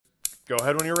Go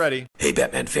ahead when you're ready. Hey,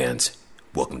 Batman fans.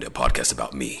 Welcome to a podcast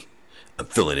about me. I'm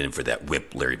filling in for that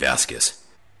wimp, Larry Vasquez.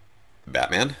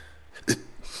 Batman?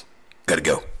 Gotta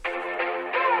go.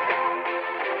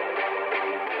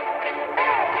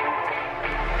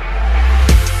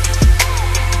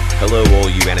 Hello, all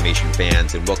you animation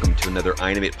fans, and welcome to another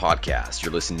iAnimate podcast.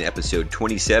 You're listening to episode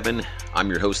 27. I'm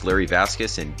your host, Larry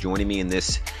Vasquez, and joining me in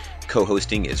this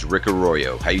co-hosting is Rick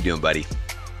Arroyo. How you doing, buddy?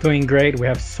 Doing great. We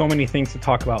have so many things to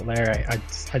talk about, Larry. I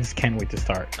just can't wait to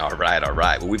start. All right.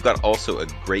 Well, we've got also a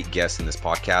great guest in this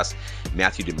podcast,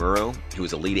 Mathieu Dimuro, who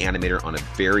is a lead animator on a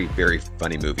very, very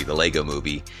funny movie, the Lego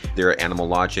Movie. They're at Animal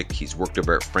Logic. He's worked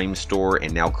over at Frame Store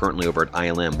and now currently over at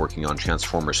ILM working on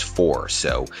Transformers 4.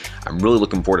 So I'm really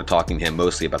looking forward to talking to him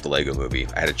mostly about the Lego Movie.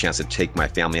 I had a chance to take my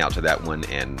family out to that one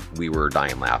and we were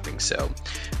dying laughing. So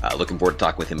looking forward to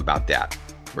talking with him about that.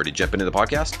 Ready to jump into the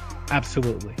podcast?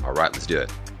 Absolutely. All right, let's do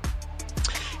it.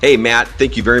 Hey, Matt,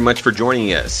 thank you very much for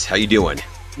joining us. How you doing?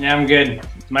 Yeah, I'm good.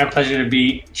 It's my pleasure to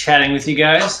be chatting with you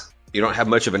guys. You don't have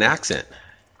much of an accent.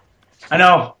 I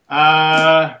know.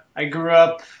 I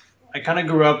kind of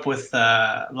grew up with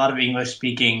a lot of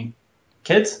English-speaking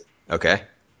kids. Okay.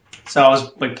 So I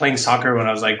was like playing soccer when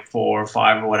I was like 4 or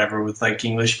 5 or whatever with like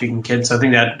English-speaking kids. So I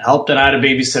think that helped. And I had a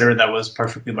babysitter that was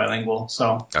perfectly bilingual.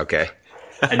 So okay.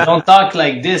 I don't talk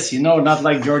like this, not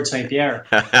like George St. Pierre.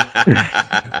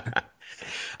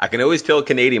 I can always tell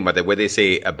Canadian by the way they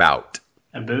say about.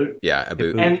 About? Yeah,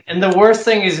 about. And the worst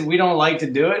thing is we don't like to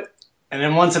do it. And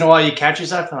then once in a while you catch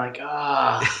yourself and like,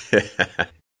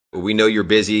 We know you're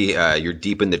busy. You're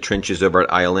deep in the trenches over at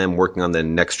ILM working on the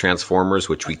next Transformers,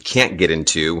 which we can't get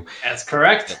into. That's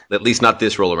correct. At least not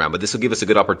this roll around. But this will give us a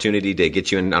good opportunity to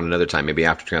get you in on another time, maybe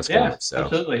after Transformers. Yeah, so.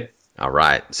 absolutely. All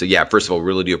right. So, yeah, first of all,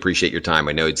 really do appreciate your time.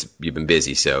 I know you've been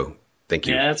busy, so thank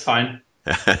you. Yeah, that's fine.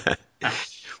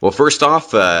 Well, first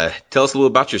off, tell us a little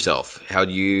about yourself. How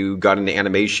you got into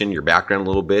animation, your background a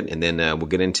little bit, and then we'll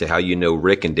get into how you know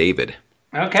Rick and David.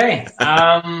 Okay.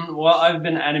 Well, I've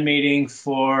been animating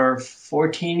for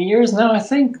 14 years now, I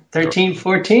think. 13,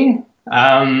 14.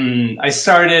 I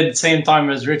started same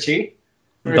time as Richie.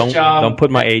 Don't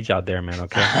put my age out there, man,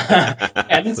 okay?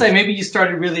 I didn't say maybe you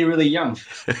started really, really young.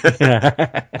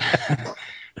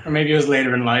 Or maybe it was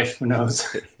later in life, who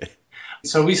knows.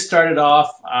 So we started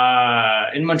off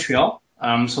in Montreal,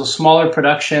 so smaller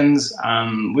productions.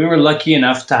 We were lucky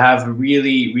enough to have a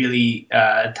really, really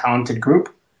talented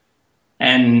group.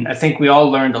 And I think we all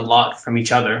learned a lot from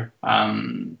each other.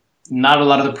 Not a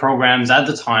lot of the programs at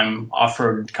the time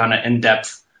offered kind of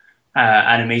in-depth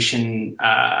animation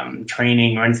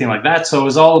training or anything like that. So it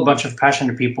was all a bunch of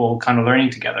passionate people kind of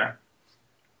learning together.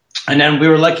 And then we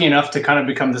were lucky enough to kind of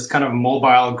become this kind of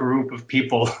mobile group of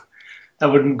people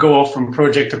that would go from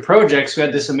project to project. So we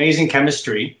had this amazing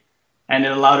chemistry, and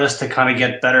it allowed us to kind of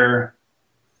get better.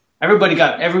 Everybody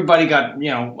got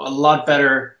a lot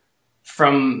better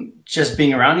from just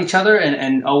being around each other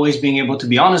and always being able to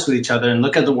be honest with each other and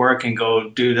look at the work and go,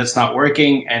 dude, that's not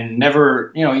working. And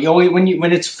never, you always,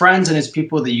 when it's friends and it's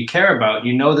people that you care about,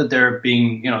 that they're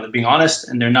being honest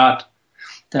and they're not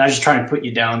just trying to put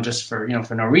you down just for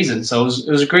no reason. So it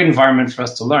was a great environment for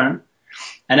us to learn.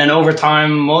 And then over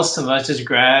time, most of us just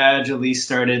gradually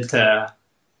started to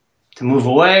move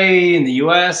away in the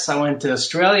US. I went to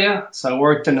Australia. So I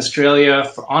worked in Australia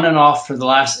on and off for the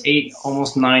last 8,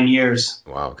 almost 9 years.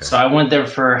 Wow. Okay. So I went there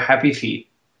for Happy Feet,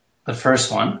 the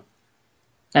first one.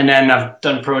 And then I've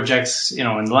done projects,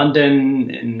 in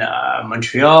London, in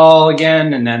Montreal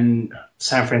again, and then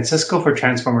San Francisco for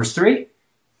Transformers 3.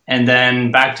 And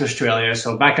then back to Australia.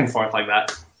 So back and forth like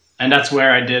that. And that's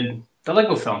where I did the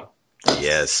Lego film.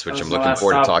 Yes, which I'm looking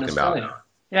forward to talking about.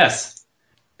 Yes.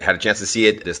 Had a chance to see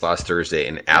it this last Thursday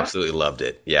and absolutely loved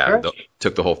it. Yeah,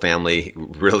 took the whole family.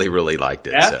 Really, really liked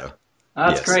it. Yeah. So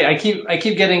that's great. I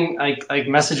keep getting like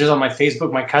messages on my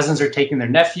Facebook. My cousins are taking their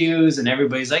nephews, and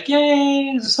everybody's like,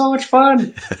 "Yay! This is so much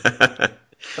fun."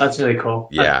 That's really cool.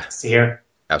 Yeah, that's to hear.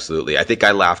 Absolutely. I think I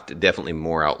laughed definitely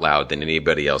more out loud than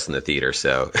anybody else in the theater.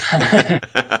 So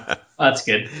that's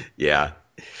good. Yeah.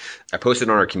 I posted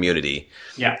on our community.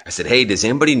 Yeah. I said, hey, does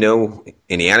anybody know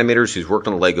any animators who's worked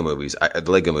on the Lego movies? The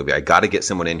Lego movie. I got to get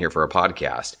someone in here for a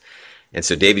podcast. And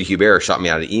so David Hubert shot me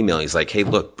out an email. He's like, hey,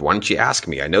 look, why don't you ask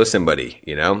me? I know somebody,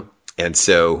 And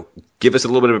so give us a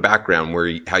little bit of a background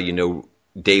how you know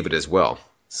David as well.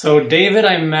 So David,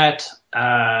 I met,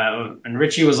 and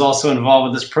Richie was also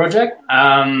involved with this project.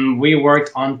 We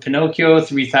worked on Pinocchio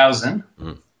 3000.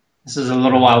 This is a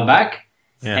little while back.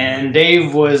 Yeah. And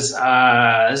Dave was,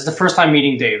 this is the first time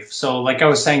meeting Dave. So like I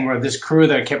was saying, we're this crew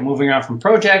that kept moving on from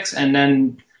projects. And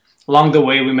then along the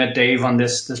way, we met Dave on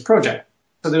this project.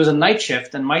 So there was a night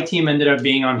shift, and my team ended up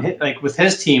being on with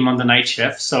his team on the night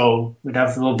shift. So we'd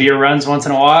have little beer runs once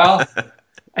in a while,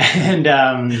 and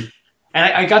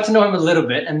I got to know him a little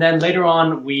bit. And then later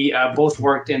on, we both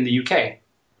worked in the UK,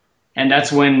 and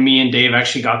that's when me and Dave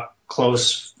actually got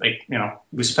close. Like,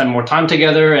 we spend more time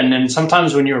together. And then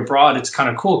sometimes when you're abroad, it's kind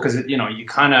of cool because you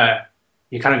kind of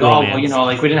go, oh, well,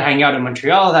 like we didn't hang out in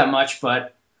Montreal that much,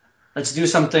 but let's do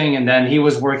something. And then he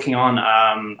was working on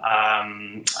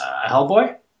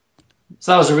Hellboy.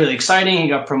 So that was really exciting. He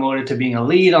got promoted to being a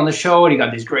lead on the show, and he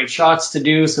got these great shots to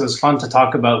do. So it was fun to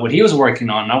talk about what he was working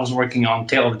on. I was working on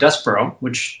Tale of Despero,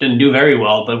 which didn't do very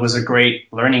well, but was a great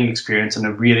learning experience and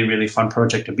a really, really fun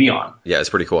project to be on. Yeah, it's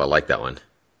pretty cool. I like that one.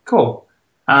 Cool.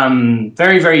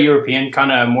 Very, very European,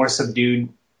 kind of more subdued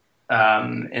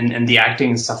in the acting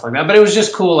and stuff like that. But it was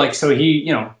just cool. Like, so he,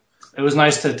 it was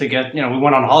nice to get, we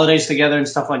went on holidays together and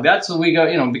stuff like that. So we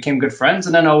got, became good friends,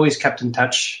 and then always kept in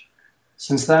touch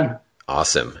since then.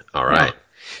 Awesome. All right. Yeah.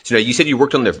 So now you said you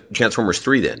worked on the Transformers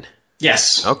 3 then?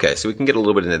 Yes. Okay, so we can get a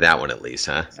little bit into that one at least,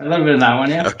 huh? A little bit of that one,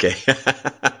 yeah. Okay.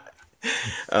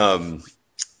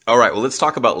 All right, well, let's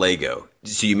talk about Lego.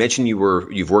 So you mentioned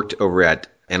you've worked over at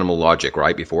Animal Logic,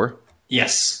 right, before?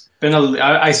 Yes.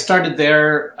 I started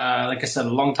there, like I said, a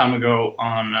long time ago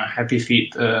on Happy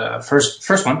Feet, first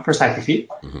Happy Feet.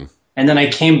 Mm-hmm. And then I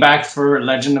came back for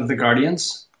Legend of the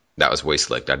Guardians. That was way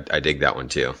slick. I dig that one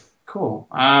too. Cool.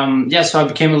 So I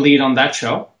became a lead on that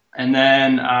show. And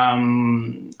then I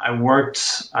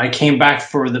came back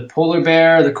for the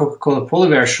Coca-Cola Polar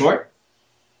Bear short.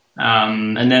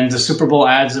 And then the Super Bowl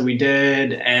ads that we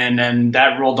did. And then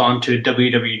that rolled on to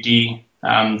WWD,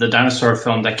 the dinosaur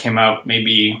film that came out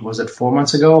maybe, was it 5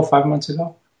 months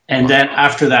ago? And then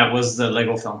after that was the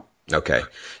Lego film. Okay.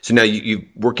 So now you're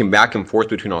working back and forth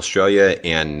between Australia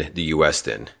and the US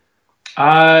then?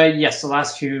 Yes, the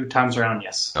last few times around,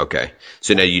 yes. Okay.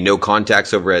 So now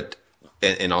contacts over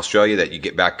in Australia that you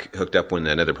get back hooked up when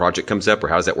another project comes up, or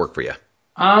how does that work for you?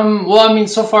 Well, I mean,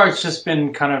 so far it's just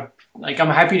been kind of like, I'm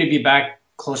happy to be back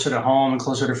closer to home and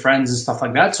closer to friends and stuff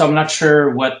like that. So I'm not sure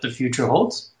what the future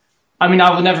holds. I mean,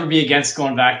 I would never be against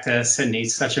going back to Sydney.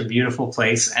 It's such a beautiful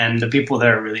place, and the people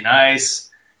there are really nice.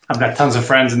 I've got tons of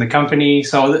friends in the company.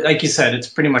 So like you said, it's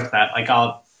pretty much that. Like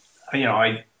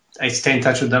I stay in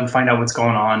touch with them, find out what's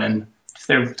going on, and if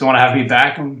they want to have me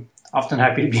back, I'm often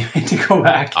happy to go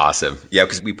back. Awesome. Yeah,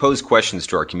 because we pose questions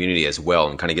to our community as well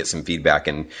and kind of get some feedback.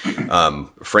 And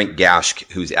Frank Gash,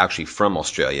 who's actually from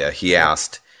Australia, he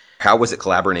asked, how was it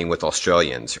collaborating with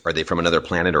Australians? Are they from another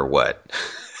planet or what?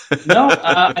 No,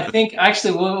 I think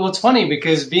actually, well, it's funny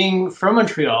because being from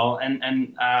Montreal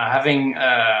and having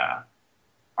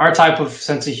our type of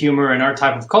sense of humor and our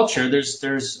type of culture,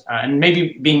 there's and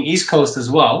maybe being East Coast as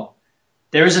well,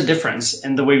 there is a difference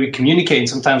in the way we communicate, and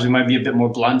sometimes we might be a bit more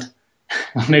blunt.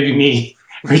 Maybe me.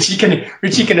 Richie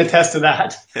can attest to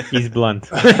that. He's blunt.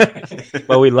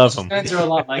 But we love him. Australians are a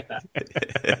lot like that.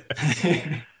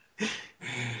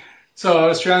 So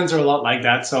Australians are a lot like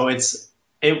that. So it's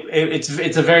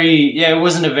a very, it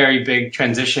wasn't a very big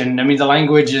transition. I mean, the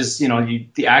language is,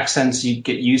 the accents you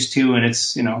get used to, and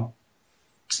it's,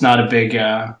 it's not a big,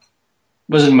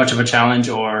 wasn't much of a challenge.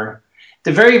 Or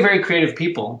they're very, very creative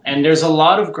people, and there's a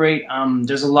lot of great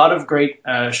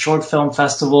short film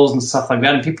festivals and stuff like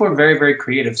that, and people are very, very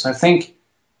creative. So I think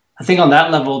on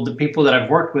that level, the people that I've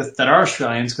worked with that are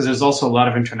Australians, because there's also a lot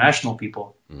of international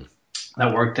people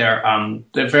that work there,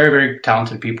 they're very, very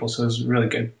talented people. So it was really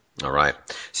good. All right.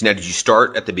 So now, did you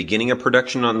start at the beginning of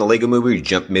production on the Lego Movie, or you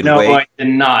jumped midway? No, I did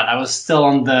not. I was still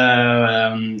on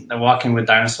the Walking with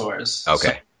Dinosaurs. Okay.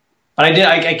 So, but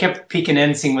I kept peeking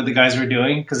in, seeing what the guys were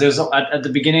doing, because there's at the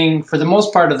beginning, for the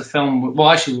most part of the film, well,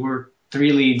 actually, we were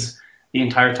 3 leads the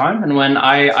entire time, and when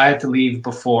I had to leave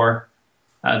before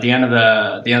the end of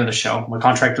the show, my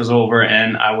contract was over,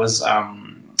 and I'd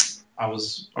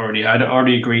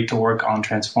already agreed to work on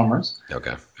Transformers.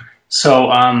 Okay. So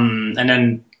and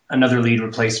then another lead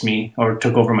replaced me or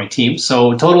took over my team.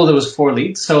 So total there was 4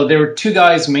 leads. So there were 2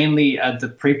 guys mainly at the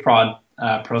pre-prod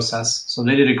process. So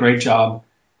they did a great job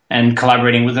and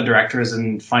collaborating with the directors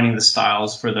and finding the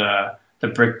styles for the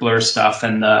brick blur stuff,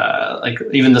 and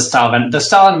even the style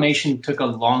animation took a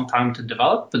long time to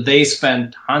develop, but they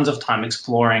spent tons of time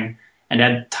exploring and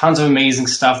had tons of amazing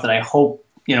stuff that I hope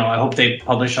they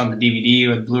publish on the DVD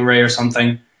or the Blu-ray or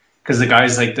something. Because the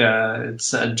guys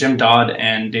it's Jim Dodd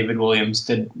and David Williams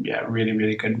did really,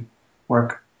 really good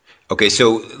work. Okay,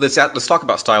 so let's talk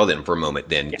about style then for a moment.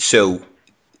 Then, So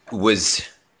you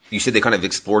said they kind of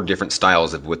explored different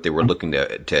styles of what they were looking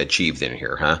to achieve then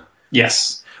here, huh?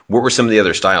 Yes. What were some of the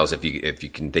other styles, if you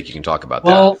can talk about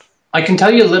that? Well, I can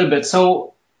tell you a little bit.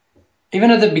 So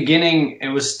even at the beginning, it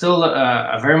was still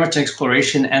a very much an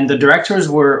exploration, and the directors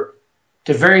were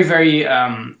very, very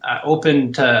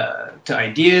open to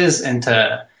ideas and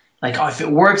to like, oh, if it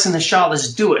works in the shot,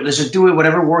 let's do it. Let's just do it,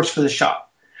 whatever works for the shot.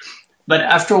 But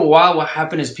after a while, what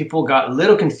happened is people got a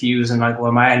little confused and like,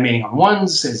 well, am I animating on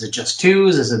ones? Is it just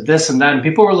twos? Is it this and that? And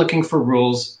people were looking for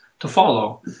rules to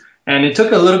follow. And it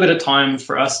took a little bit of time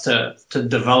for us to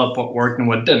develop what worked and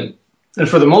what didn't. And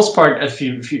for the most part, if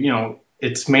you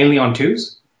it's mainly on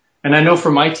twos. And I know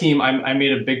for my team, I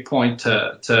made a big point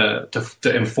to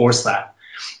enforce that.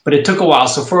 But it took a while.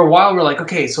 So for a while, we're like,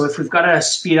 okay, so if we've got to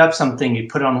speed up something, you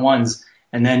put it on ones,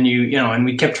 and then and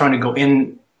we kept trying to go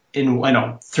in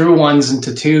through ones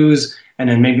into twos, and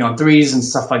then maybe on threes and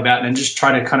stuff like that, and just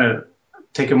try to kind of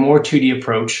take a more 2D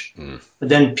approach. But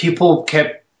then people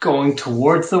kept going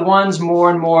towards the ones more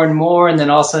and more and more, and then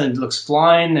all of a sudden it looks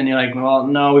flying, and you're like, well,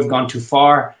 no, we've gone too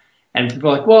far. And people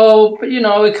are like, well, but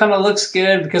it kind of looks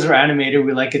good because we're animated.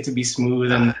 We like it to be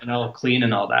smooth and all clean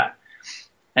and all that.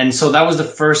 And so that was the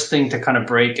first thing to kind of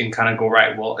break and kind of go,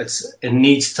 right, well, it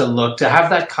needs to have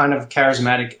that kind of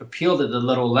charismatic appeal that the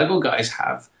little Lego guys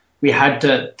have. We had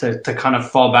to kind of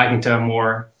fall back into a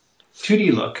more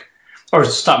 2D look, or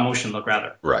stop motion look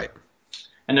rather. Right.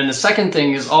 And then the second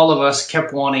thing is all of us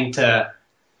kept wanting to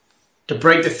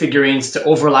break the figurines, to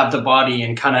overlap the body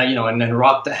and kind of, and then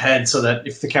rock the head so that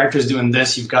if the character's doing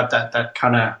this, you've got that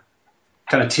kind of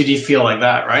 2D feel like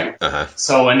that, right?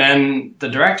 So, and then the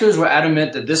directors were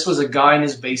adamant that this was a guy in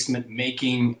his basement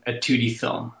making a 2D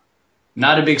film.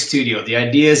 Not a big studio. The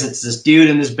idea is it's this dude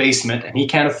in his basement and he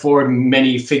can't afford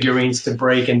many figurines to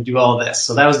break and do all this.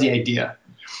 So that was the idea.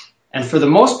 And for the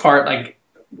most part, like,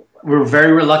 we were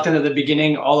very reluctant at the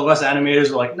beginning. All of us animators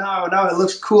were like, no, it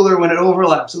looks cooler when it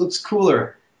overlaps. It looks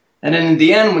cooler. And then in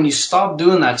the end, when you stop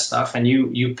doing that stuff and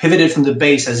you pivoted from the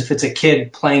base as if it's a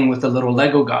kid playing with a little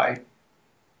Lego guy,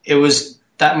 it was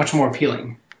that much more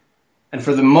appealing. And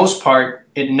for the most part,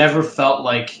 it never felt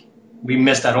like we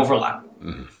missed that overlap.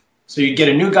 So you'd get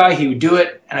a new guy, he would do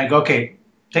it, and I'd go, okay,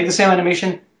 take the same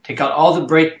animation, take out all the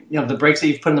the breaks that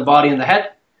you've put in the body and the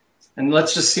head, and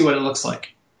let's just see what it looks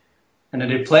like. And then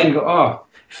they'd play and go, oh,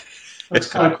 that's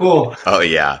kind of cool. Oh,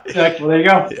 yeah. Like, well, there you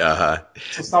go.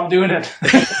 So stop doing it.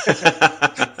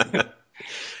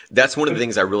 That's one of the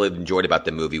things I really enjoyed about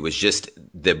the movie was just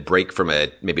the break from a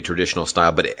maybe traditional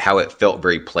style, but how it felt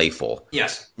very playful.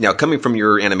 Yes. Now, coming from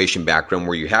your animation background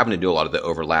where you're having to do a lot of the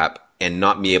overlap and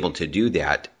not be able to do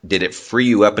that, did it free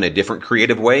you up in a different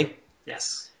creative way?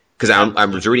 Yes. Because I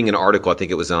was reading an article, I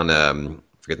think it was on, I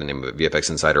forget the name of it, VFX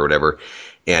Insider or whatever,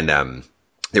 and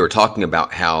they were talking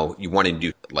about how you wanted to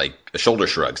do like shoulder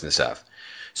shrugs and stuff.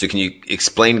 So can you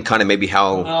explain kind of maybe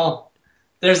how... Well,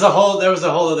 there was a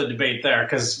whole other debate there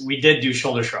because we did do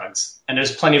shoulder shrugs, and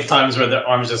there's plenty of times where the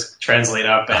arms just translate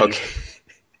up, and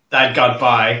that got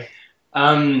by.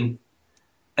 And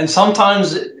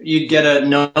sometimes you'd get a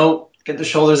no, get the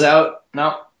shoulders out.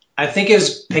 No, I think it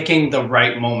was picking the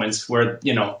right moments where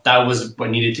that was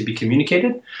what needed to be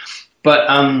communicated. But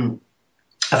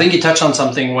I think you touched on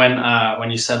something when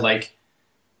you said like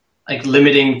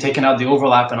limiting, taking out the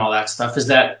overlap and all that stuff. Is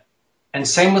that And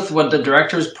same with what the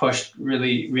directors pushed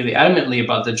really, really adamantly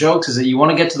about the jokes is that you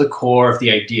want to get to the core of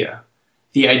the idea.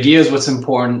 The idea is what's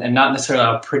important and not necessarily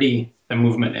how pretty the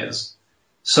movement is.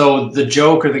 So the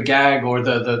joke or the gag or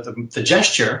the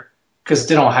gesture, because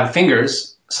they don't have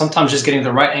fingers, sometimes just getting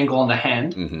the right angle on the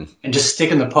hand and just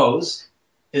sticking the pose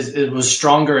it was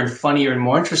stronger and funnier and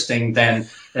more interesting than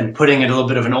putting a little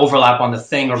bit of an overlap on the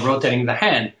thing or rotating the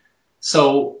hand.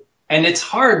 So, and it's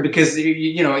hard because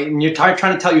you're trying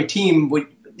to tell your team what,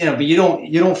 but you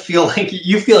don't feel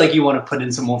like you want to put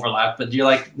in some overlap, but you're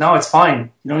like, no, it's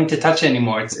fine. You don't need to touch it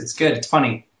anymore. It's good. It's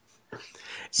funny.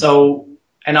 So,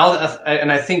 and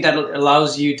I think that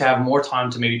allows you to have more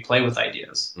time to maybe play with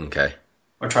ideas. Okay.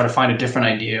 Or try to find a different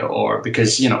idea, or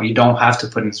because you don't have to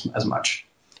put in as much.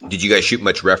 Did you guys shoot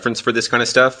much reference for this kind of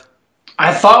stuff?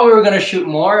 I thought we were going to shoot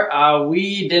more.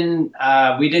 We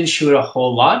didn't shoot a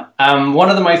whole lot. One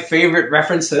of my favorite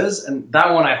references, and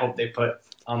that one I hope they put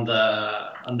on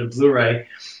the Blu-ray.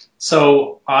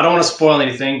 So I don't want to spoil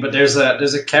anything, but there's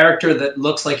a character that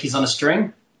looks like he's on a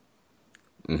string.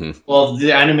 Mm-hmm. Well, the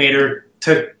animator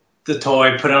took the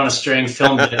toy, put it on a string,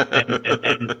 filmed it,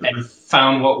 and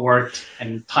found what worked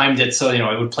and timed it so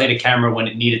it would play the camera when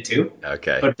it needed to.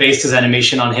 Okay. But based his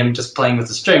animation on him just playing with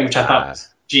the string, which I thought was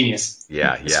genius.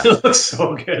 Yeah. It looks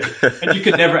so good, and you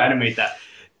could never animate that.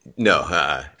 No.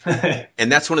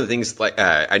 And that's one of the things. Like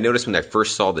I noticed when I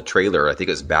first saw the trailer, I think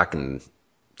it was back in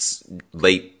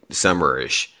late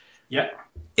summer-ish. Yeah.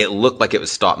 It looked like it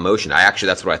was stop motion.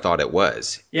 That's what I thought it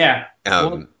was. Yeah.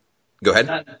 Go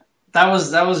ahead. that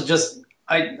was just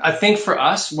I think for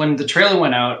us when the trailer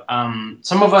went out,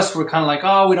 some of us were kind of like,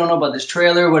 oh, we don't know about this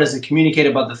trailer. What does it communicate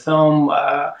about the film?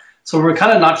 So we're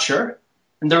kind of not sure.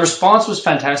 And the response was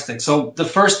fantastic. So the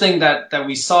first thing that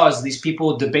we saw is these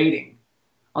people debating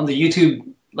on the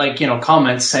YouTube, like,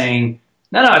 comments saying,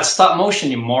 no, it's stop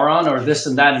motion, you moron, or this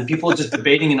and that, and people just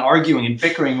debating and arguing and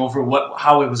bickering over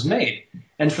how it was made.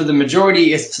 And for the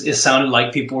majority, it sounded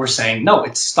like people were saying, no,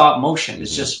 it's stop motion.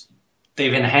 It's just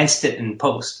they've enhanced it in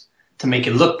post to make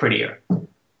it look prettier.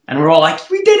 And we're all like,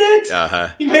 we did it! Uh-huh.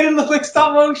 You made it look like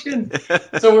stop motion!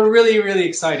 So we're really, really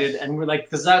excited. And we're like,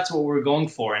 because that's what we're going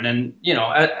for. And then,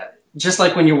 just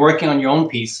like when you're working on your own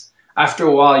piece, after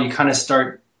a while, you kind of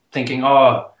start thinking,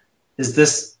 oh, is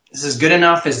this good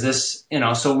enough? Is this,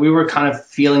 so we were kind of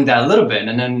feeling that a little bit.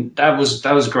 And then that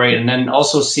was great. And then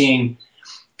also seeing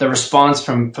the response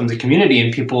from the community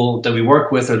and people that we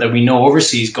work with or that we know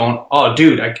overseas going, oh,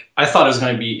 dude, I thought it was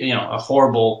going to be, a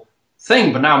horrible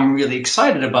thing, but now I'm really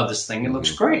excited about this thing. It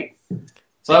looks great.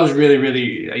 So that was really,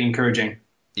 really encouraging.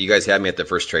 You guys had me at the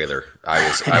first trailer. I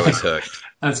was hooked.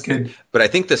 That's good. But I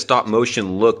think the stop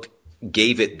motion look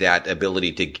gave it that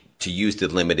ability to use the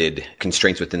limited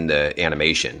constraints within the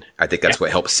animation. I think that's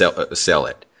what helped sell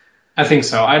it. I think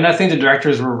so. And I think the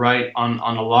directors were right on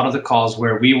a lot of the calls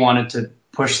where we wanted to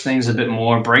push things a bit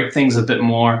more, break things a bit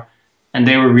more. And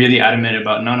they were really adamant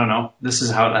about, no, this is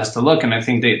how it has to look. And I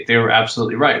think they were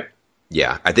absolutely right.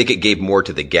 Yeah, I think it gave more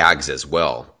to the gags as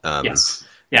well. Yes.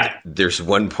 Yeah. There's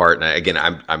one part, and again,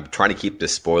 I'm trying to keep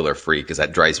this spoiler free because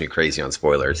that drives me crazy on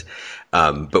spoilers.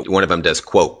 But one of them does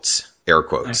quotes, air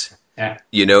quotes. Yeah.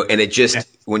 And it just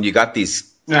when you got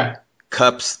these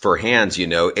cups for hands,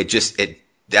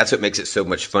 that's what makes it so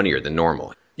much funnier than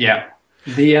normal. Yeah.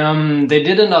 They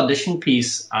did an audition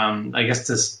piece, I guess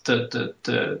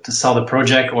to sell the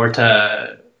project or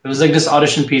it was like this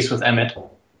audition piece with Emmett.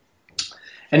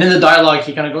 And in the dialogue,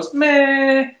 he kind of goes,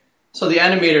 meh. So the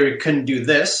animator couldn't do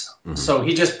this. Mm-hmm. So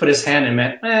he just put his hand and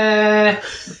went, meh.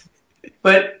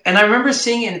 And I remember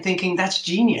seeing it and thinking, that's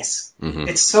genius. Mm-hmm.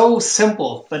 It's so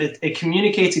simple, but it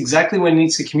communicates exactly what it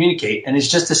needs to communicate. And it's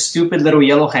just a stupid little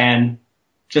yellow hand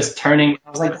just turning. I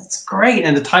was like, that's great.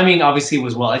 And the timing obviously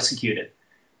was well executed.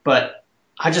 But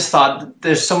I just thought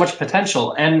there's so much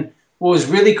potential. And what was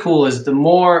really cool is the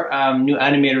more new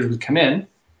animators would come in,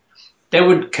 they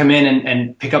would come in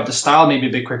and pick up the style maybe a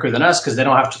bit quicker than us because they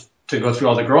don't have to go through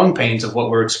all the growing pains of what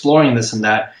we're exploring, this and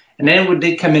that. And then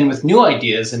they'd come in with new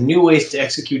ideas and new ways to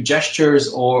execute gestures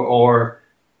or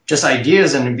just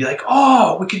ideas and be like,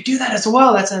 oh, we could do that as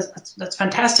well. That's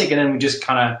fantastic. And then we just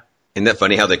kind of... Isn't that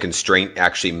funny how the constraint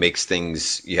actually makes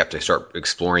things, you have to start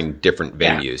exploring different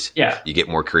venues. Yeah. You get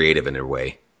more creative in a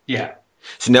way. Yeah.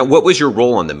 So now what was your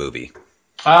role on the movie?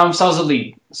 So I was a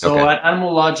lead. So at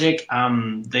Animal Logic,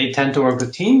 they tend to work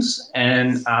with teams,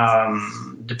 and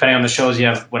depending on the shows, you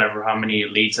have how many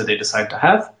leads that they decide to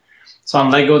have. So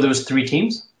on Lego, there was 3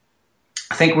 teams.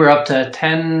 I think we're up to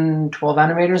 10, 12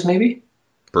 animators maybe.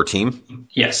 Per team?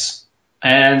 Yes.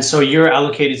 And so you're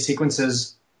allocated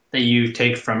sequences that you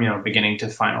take from, beginning to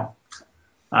final.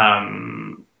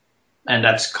 And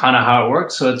that's kind of how it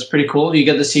works. So it's pretty cool. You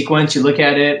get the sequence, you look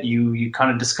at it, you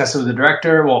kind of discuss it with the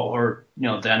director, or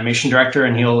the animation director,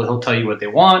 and he'll tell you what they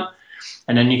want.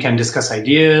 And then you can discuss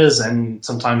ideas, and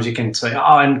sometimes you can say,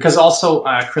 oh, and because also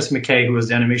Chris McKay, who was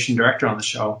the animation director on the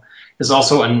show, is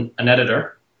also an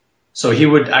editor. So he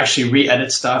would actually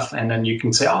re-edit stuff, and then you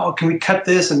can say, oh, can we cut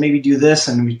this and maybe do this?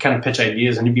 And we kind of pitch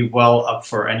ideas, and he'd be well up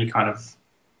for any kind of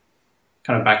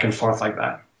back and forth like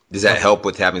that. Does that help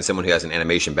with having someone who has an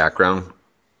animation background?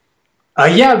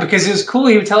 Yeah, because it was cool.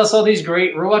 He would tell us all these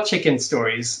great robot chicken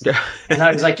stories. Yeah. And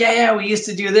I was like, yeah, we used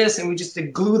to do this, and we just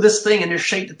glue this thing and just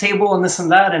shake the table and this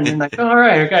and that. And then like, oh, all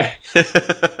right, okay.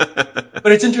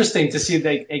 But it's interesting to see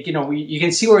that, you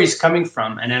can see where he's coming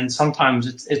from. And then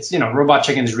sometimes it's robot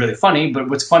chicken is really funny. But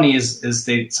what's funny is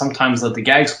they sometimes let the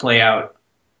gags play out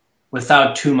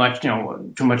without too much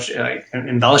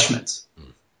embellishments.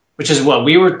 Which is what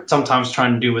we were sometimes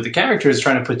trying to do with the characters,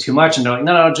 trying to put too much, and they're like,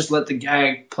 no, just let the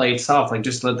gag play itself, like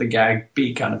just let the gag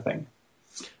be, kind of thing,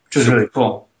 which was really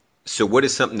cool. So what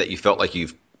is something that you felt like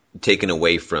you've taken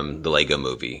away from the Lego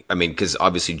movie? I mean, because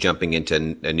obviously jumping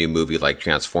into a new movie like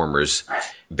Transformers,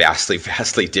 vastly,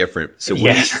 vastly different. So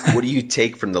what do you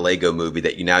take from the Lego movie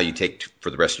that you take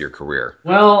for the rest of your career?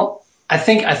 Well, I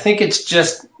think it's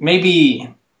just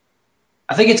maybe...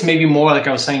 I think it's maybe more like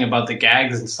I was saying about the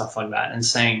gags and stuff like that, and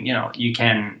saying, you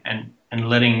can, and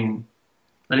letting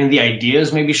the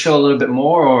ideas maybe show a little bit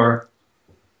more,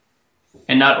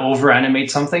 and not over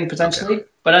animate something potentially. Okay.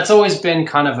 But that's always been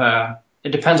kind of it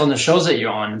depends on the shows that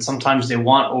you're on. And sometimes they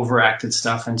want overacted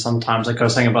stuff. And sometimes, like I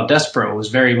was saying about Despero, it was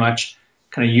very much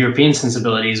kind of European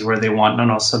sensibilities where they want,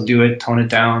 no, subdue it, tone it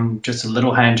down, just a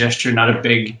little hand gesture, not a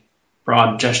big,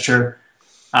 broad gesture.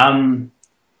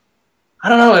 I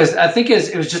don't know. I think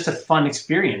it was just a fun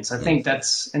experience. I think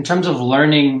that's, in terms of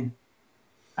learning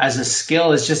as a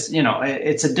skill, it's just,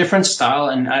 it's a different style.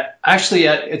 And actually,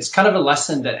 it's kind of a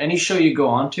lesson that any show you go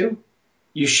on to,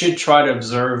 you should try to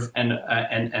observe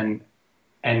and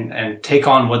take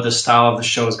on what the style of the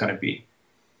show is going to be,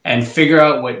 and figure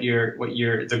out what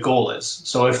the goal is.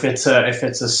 So if it's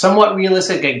a somewhat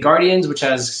realistic, like Guardians, which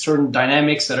has certain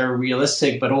dynamics that are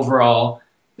realistic, but overall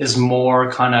is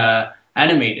more kind of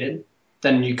animated,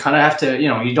 then you kind of have to,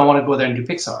 you don't want to go there and do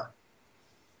Pixar.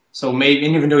 So maybe,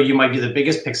 and even though you might be the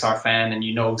biggest Pixar fan and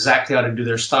you know exactly how to do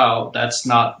their style, that's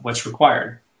not what's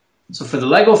required. So for the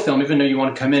Lego film, even though you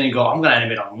want to come in and go, I'm going to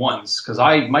animate on ones because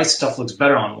my stuff looks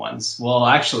better on ones. Well,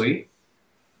 actually,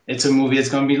 it's a movie that's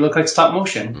going to look like stop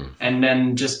motion, and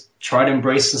then just try to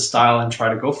embrace the style and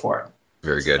try to go for it.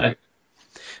 Very good.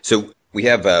 So we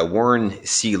have Warren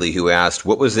Seeley who asked,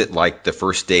 what was it like the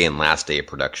first day and last day of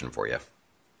production for you?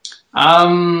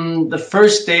 The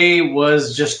first day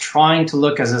was just trying to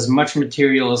look as much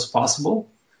material as possible.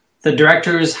 The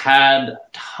directors had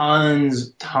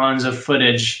tons of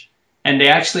footage, and they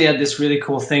actually had this really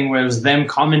cool thing where it was them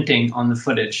commenting on the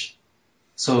footage.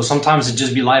 So sometimes it'd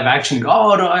just be live action.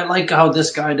 Oh, no, I like how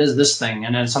this guy does this thing.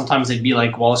 And then sometimes they'd be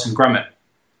like Wallace and Gromit.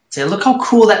 Say, look how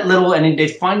cool that little, and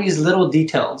they'd find these little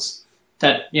details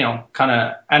that, kind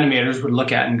of animators would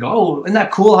look at and go, oh, isn't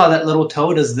that cool how that little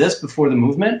toe does this before the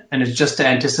movement? And it's just to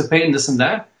anticipate and this and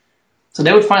that. So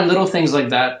they would find little things like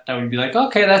that would be like,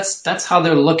 okay, that's how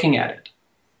they're looking at it.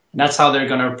 And that's how they're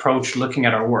going to approach looking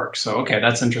at our work. So, okay,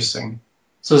 that's interesting.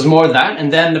 So there's more of that.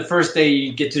 And then the first day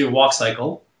you get to do a walk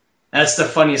cycle. That's the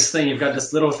funniest thing. You've got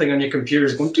this little thing on your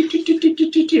computers going,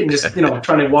 and just,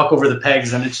 trying to walk over the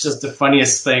pegs. And it's just the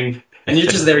funniest thing. And you're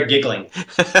just there giggling.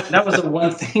 And that was the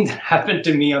one thing that happened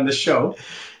to me on the show,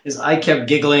 is I kept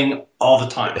giggling all the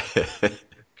time.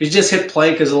 You just hit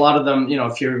play, because a lot of them,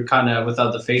 if you're kind of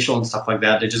without the facial and stuff like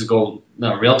that, they just go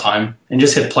real time, and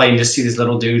just hit play and just see these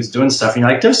little dudes doing stuff. And you're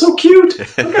like, they're so cute.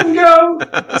 Look at them go.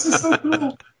 This is so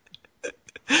cool.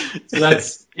 So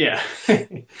that's, yeah.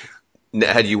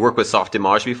 Had you worked with Soft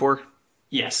Image before?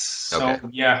 Yes. So, okay.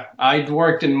 Yeah, I'd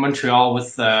worked in Montreal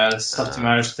with Soft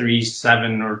Image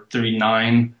 3.7 or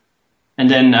 3.9. And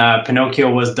then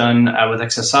Pinocchio was done with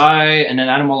XSI. And then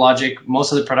Animal Logic,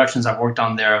 most of the productions I've worked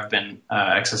on there have been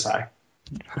XSI.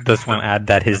 I just want to add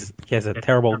that he has a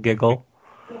terrible giggle.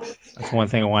 That's one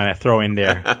thing I want to throw in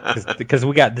there. Because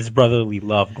we got this brotherly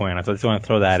love going on. So I just want to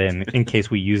throw that in case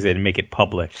we use it and make it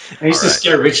public. I used to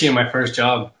scare Richie in my first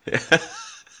job.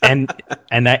 And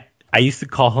I used to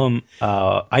call him.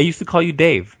 I used to call you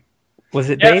Dave.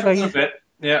 Was it Dave? Yeah, for a little bit.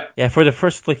 Yeah. Yeah, for the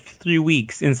first 3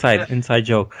 weeks, inside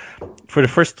joke. For the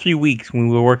first 3 weeks when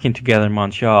we were working together in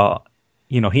Montreal,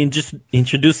 he just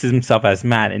introduced himself as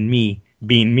Matt, and me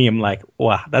being me, I'm like,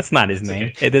 wow, that's not his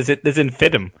name. It doesn't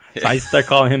fit him. So I start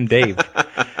calling him Dave.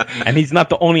 And he's not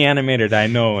the only animator that I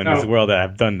know in this world that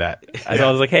I've done that. So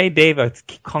I was like, hey, Dave, I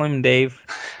keep calling him Dave.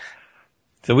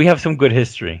 So we have some good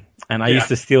history. And I used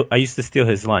to steal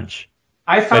his lunch.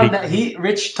 I found that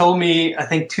Rich told me, I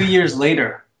think 2 years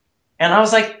later. And I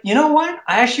was like, you know what?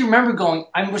 I actually remember going,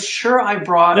 I was sure I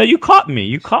brought... No, you caught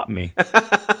me. Oh,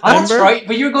 that's right.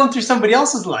 But you were going through somebody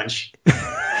else's lunch.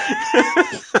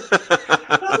 I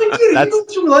was like, dude, are you going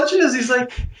through lunches? He's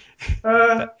like,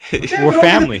 we're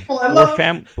family.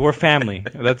 We're family.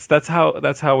 That's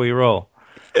how we roll.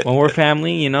 When we're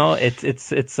family,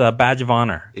 it's a badge of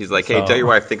honor. He's like, hey, tell your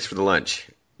wife thanks for the lunch.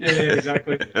 Yeah,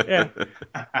 exactly. Yeah.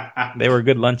 They were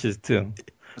good lunches too.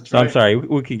 So right. I'm sorry,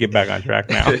 we can get back on track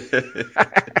now. Let's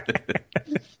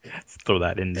throw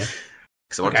that in there.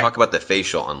 So I want to talk about the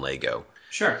facial on Lego.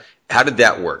 Sure. How did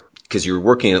that work? Because you're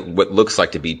working at what looks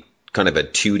like to be kind of a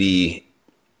 2D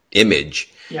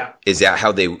image. Yeah. Is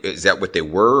that what they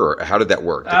were, or how did that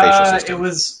work? The facial system.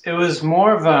 It was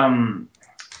more of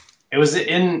it was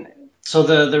in. So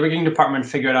the rigging department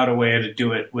figured out a way to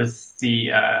do it with the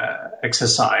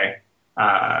XSI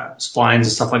splines and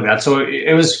stuff like that. So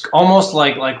it was almost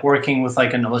like working with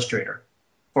like an illustrator,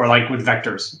 or like with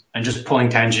vectors and just pulling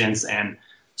tangents. And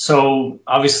so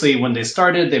obviously when they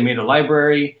started, they made a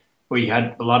library where you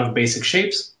had a lot of basic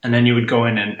shapes, and then you would go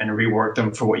in and rework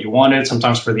them for what you wanted.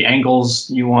 Sometimes for the angles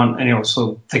you want,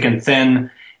 so thick and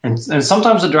thin. And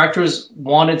sometimes the directors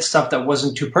wanted stuff that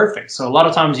wasn't too perfect. So a lot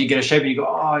of times you get a shape and you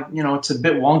go, it's a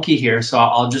bit wonky here, so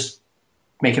I'll just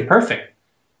make it perfect.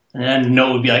 And then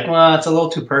Noah would be like, well, it's a little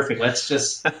too perfect. Let's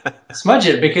just smudge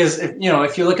it. Because,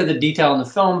 if you look at the detail in the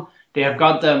film, they have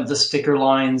got the sticker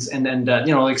lines and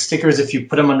like stickers, if you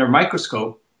put them under a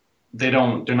microscope, they're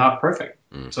not perfect.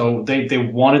 So they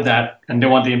wanted that, and they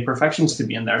want the imperfections to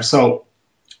be in there. So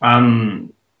that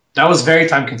was very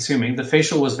time consuming. The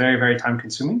facial was very, very time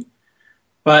consuming.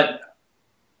 But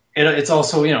it's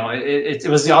also, it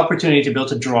was the opportunity to be able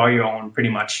to draw pretty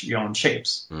much your own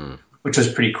shapes, which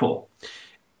was pretty cool.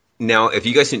 Now, if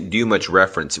you guys didn't do much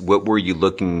reference, what were you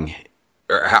looking,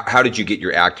 or how did you get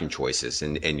your acting choices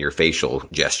and your facial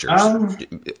gestures?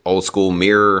 Old school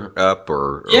mirror up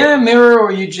or? Yeah, mirror,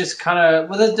 or you just kind of,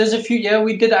 well, there's a few,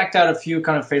 we did act out a few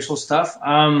kind of facial stuff.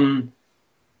 You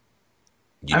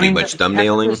do much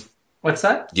thumbnailing? What's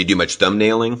that? Did you do much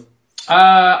thumbnailing?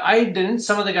 I didn't.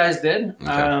 Some of the guys did.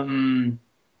 Okay.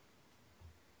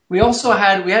 We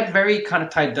had very kind of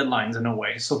tight deadlines in a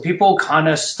way. So people kind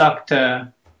of stuck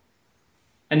to,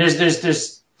 and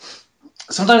there's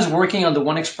sometimes working on the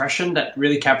one expression that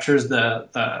really captures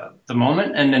the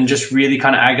moment, and then just really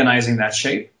kind of agonizing that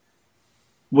shape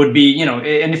would be,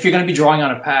 and if you're going to be drawing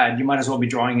on a pad, you might as well be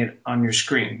drawing it on your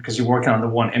screen because you're working on the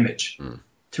one image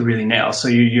to really nail. So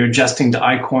you're adjusting the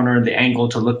eye corner, the angle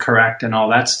to look correct and all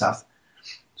that stuff.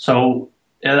 So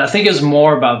I think it's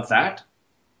more about that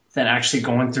than actually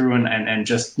going through and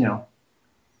just, kind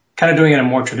of doing it in a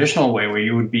more traditional way where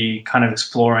you would be kind of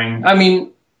exploring. I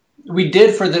mean, we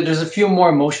did there's a few more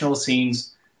emotional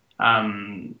scenes that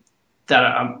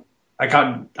I'm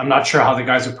not sure how the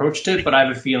guys approached it, but I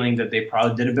have a feeling that they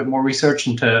probably did a bit more research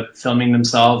into filming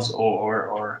themselves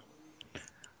or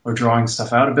drawing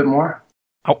stuff out a bit more.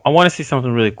 I want to say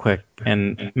something really quick,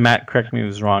 and Matt, correct me if I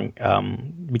was wrong.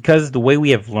 Because the way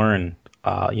we have learned,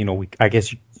 I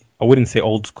guess I wouldn't say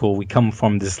old school. We come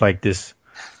from this I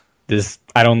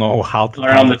don't know how to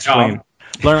learn on the job.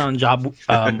 Learn on the job.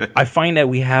 I find that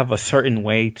we have a certain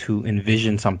way to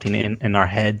envision something in our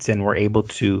heads, and we're able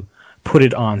to put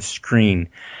it on screen.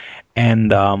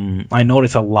 And I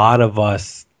notice a lot of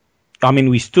us. I mean,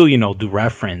 we still, do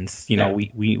reference. We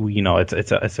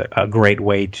it's a great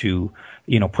way to,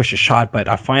 push a shot. But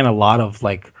I find a lot of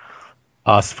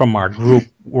us from our group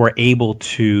were able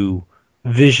to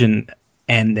vision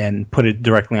and then put it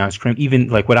directly on screen,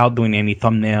 even without doing any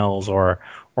thumbnails or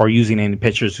using any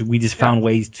pictures. We just found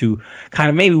ways to kind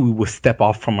of, maybe we would step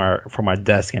off from our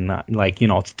desk and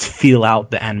not feel out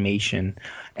the animation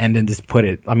and then just put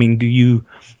it. I mean, do you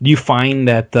find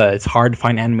that it's hard to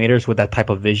find animators with that type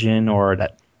of vision or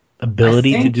that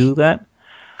ability to do that?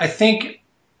 I think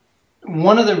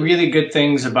one of the really good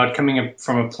things about coming up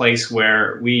from a place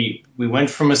where we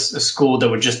went from a school that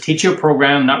would just teach you a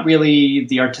program, not really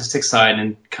the artistic side,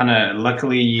 and kind of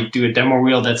luckily you do a demo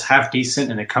reel that's half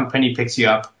decent and a company picks you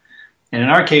up. And in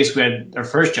our case, we had our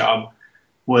first job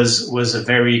was a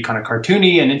very kind of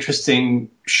cartoony and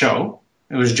interesting show.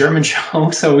 It was a German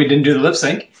show, so we didn't do the lip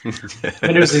sync.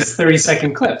 And it was these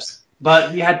 30-second clips.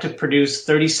 But we had to produce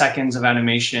 30 seconds of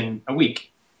animation a week.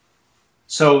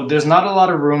 So there's not a lot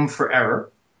of room for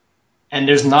error. And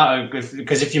there's not,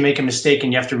 because if you make a mistake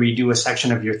and you have to redo a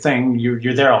section of your thing,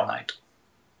 you're there all night.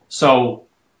 So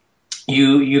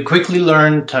you quickly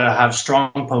learn to have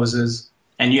strong poses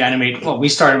and you animate. Well, we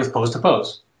started with pose to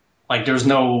pose.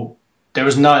 There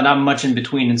was not much in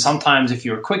between. And sometimes if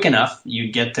you were quick enough,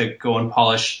 you'd get to go and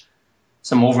polish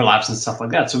some overlaps and stuff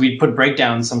like that. So we'd put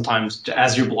breakdowns sometimes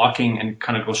as you're blocking and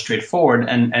kind of go straight forward.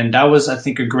 And that was, I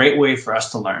think, a great way for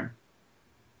us to learn.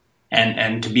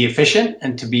 And to be efficient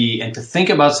and to think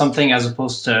about something as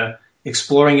opposed to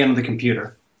exploring it on the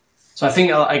computer. So I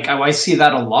think I see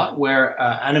that a lot where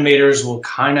animators will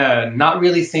kind of not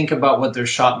really think about what their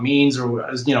shot means or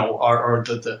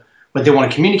what they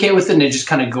want to communicate with it, and they just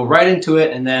kind of go right into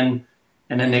it, and then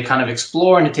they kind of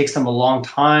explore, and it takes them a long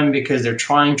time because they're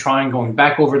trying, going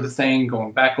back over the thing,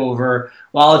 well,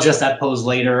 I'll adjust that pose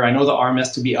later. I know the arm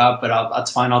has to be up, but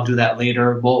that's fine. I'll do that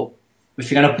later. Well, if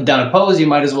you're going to put down a pose, you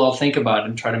might as well think about it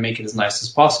and try to make it as nice as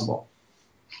possible.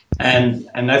 And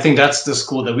I think that's the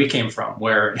school that we came from,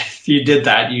 where if you did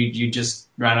that, you just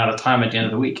ran out of time at the end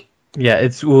of the week. Yeah,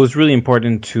 it was really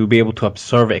important to be able to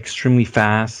observe it extremely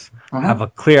fast, have a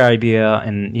clear idea,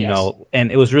 and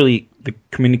and it was really the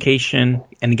communication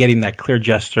and getting that clear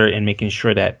gesture and making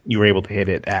sure that you were able to hit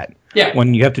it at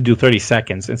when you have to do 30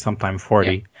 seconds and sometimes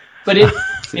 40. Yeah. But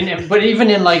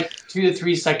even in 2 to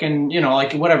 3 second,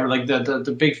 whatever,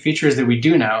 the big features that we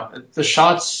do now, the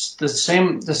shots the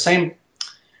same.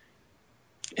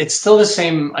 It's still the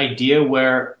same idea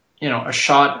where a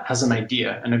shot has an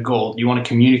idea and a goal. You want to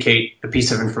communicate a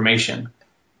piece of information.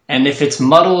 And if it's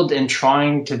muddled and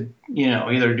trying to,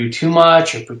 either do too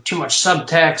much or put too much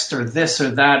subtext or this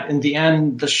or that, in the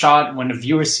end, the shot, when the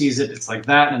viewer sees it, it's like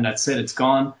that and that's it, it's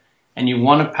gone. And you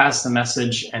want to pass the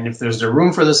message. And if there's the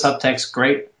room for the subtext,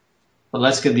 great. But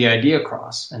let's get the idea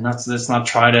across. And let's not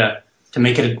try to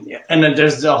make it. And then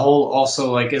there's the whole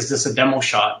also, like, is this a demo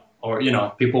shot? Or,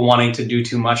 people wanting to do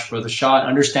too much for the shot,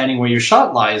 understanding where your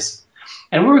shot lies.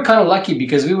 And we were kind of lucky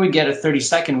because we would get a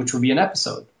 30-second, which would be an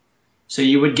episode. So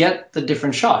you would get the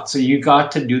different shots. So you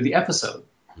got to do the episode.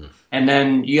 And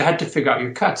then you had to figure out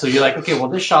your cut. So you're like, okay, well,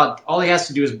 this shot, all he has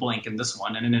to do is blink in this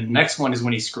one. And then the next one is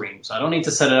when he screams. I don't need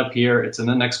to set it up here. It's in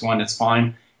the next one. It's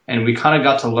fine. And we kind of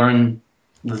got to learn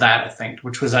that, I think,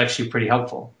 which was actually pretty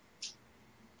helpful.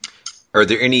 Are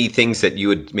there any things that you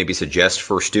would maybe suggest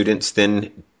for students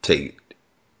then to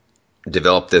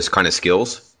develop this kind of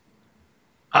skills?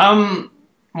 Well,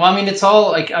 I mean, it's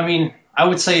all like, I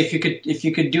would say if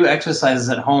you could do exercises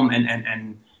at home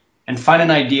and find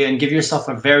an idea and give yourself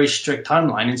a very strict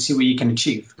timeline and see what you can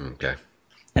achieve. Okay.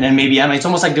 And then maybe, it's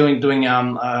almost like doing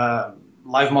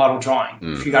live model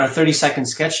drawing. If you got a 30-second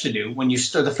sketch to do, when you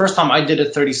the first time I did a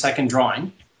 30-second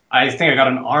drawing, I think I got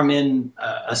an arm in,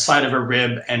 a side of a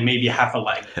rib, and maybe half a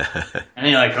leg. And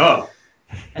then you're like, oh.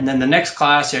 And then the next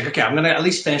class, you're like, okay, I'm gonna at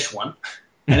least finish one.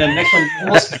 And then the next one, you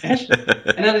almost finish.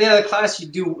 And then the other class, you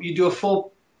do a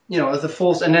full, the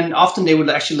full, and then often they would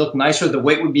actually look nicer. The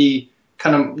weight would be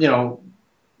kind of,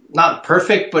 not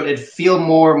perfect, but it'd feel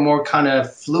more kind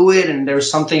of fluid, and there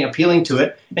was something appealing to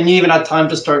it. And you even had time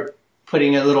to start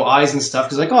putting in little eyes and stuff,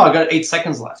 because like, oh, I got 8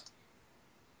 seconds left.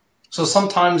 So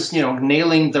sometimes,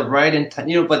 nailing the right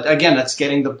intent, but again, that's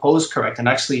getting the pose correct and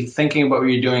actually thinking about what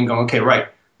you're doing, going, okay, right,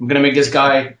 I'm going to make this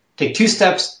guy take 2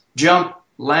 steps, jump,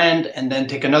 land, and then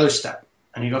take another step.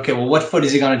 And you go, okay, well, what foot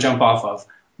is he going to jump off of?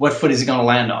 What foot is he going to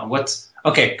land on?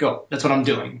 Okay, go. That's what I'm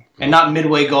doing. And not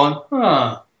midway going,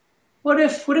 would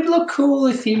it look cool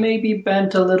if he maybe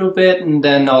bent a little bit, and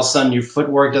then all of a sudden your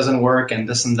footwork doesn't work and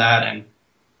this and that. And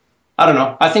I don't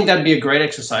know. I think that'd be a great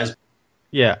exercise.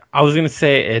 Yeah, I was gonna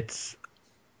say it's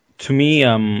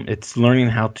learning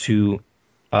how to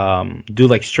do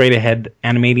like straight ahead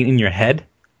animating in your head,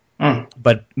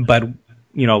 but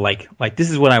like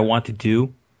this is what I want to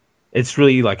do. It's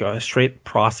really like a straight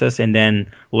process, and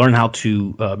then learn how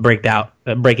to break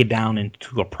it down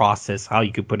into a process, how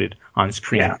you could put it on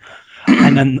screen. Yeah.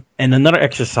 And then another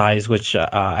exercise, which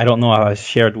I don't know if I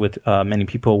shared with many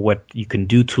people, what you can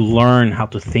do to learn how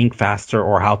to think faster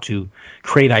or how to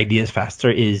create ideas faster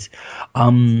is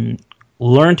learn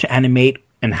to animate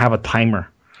and have a timer.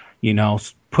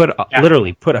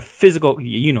 Literally put a physical.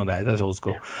 That's old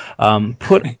school.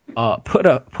 Put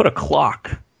a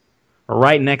clock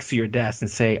right next to your desk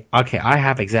and say, okay, I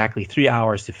have exactly 3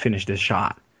 hours to finish this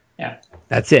shot. Yeah,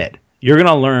 that's it. You're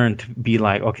gonna learn to be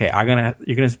like, okay,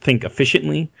 you're gonna think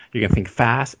efficiently, you're gonna think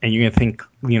fast, and you're gonna think,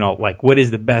 like, what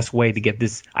is the best way to get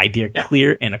this idea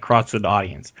clear and across to the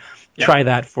audience. Yeah. Try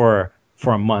that for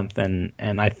a month, and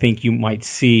I think you might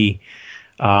see,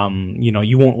 you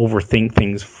won't overthink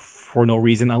things for no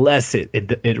reason unless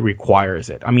it requires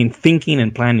it. I mean, thinking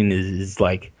and planning is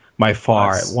like by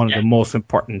far one of the most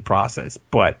important process,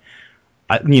 but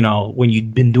when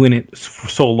you've been doing it for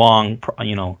so long,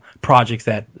 projects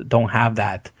that don't have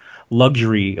that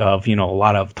luxury of, a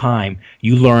lot of time,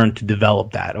 you learn to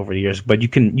develop that over the years. But you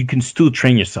can still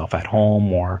train yourself at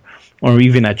home or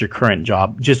even at your current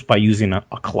job just by using a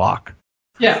clock.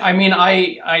 Yeah, I mean,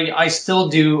 I still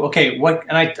do, okay,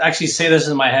 and I actually say this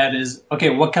in my head is, okay,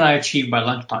 what can I achieve by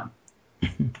lunchtime?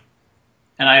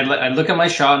 And I look at my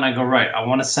shot and I go, right, I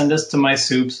want to send this to my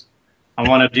soups. I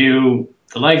want to do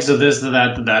the legs of this, to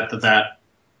that, to that, to that.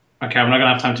 Okay, I'm not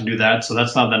gonna have time to do that, so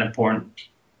that's not that important.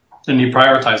 Then you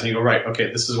prioritize and you go, right,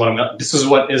 okay, this is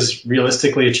what is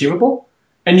realistically achievable.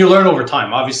 And you learn over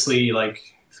time. Obviously, like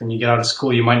when you get out of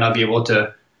school, you might not be able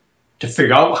to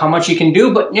figure out how much you can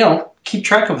do, but keep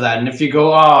track of that. And if you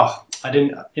go, I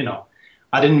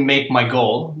didn't make my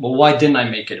goal. Well, why didn't I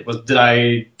make it? Did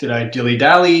I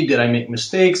dilly-dally? Did I make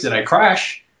mistakes? Did I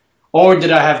crash? Or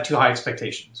did I have too high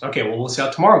expectations? Okay, well, we'll see how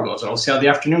tomorrow goes, or we'll see how the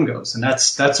afternoon goes. And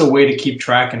that's a way to keep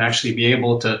track and actually be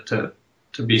able to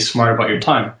be smart about your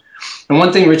time. And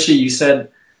one thing, Richie, you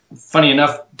said, funny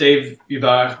enough, Dave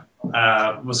Hubert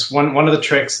was one of the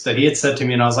tricks that he had said to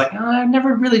me, and I was like, I've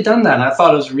never really done that. And I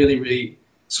thought it was really, really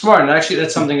smart. And actually,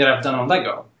 that's something that I've done on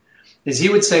Lego. Is he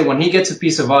would say when he gets a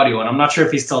piece of audio, and I'm not sure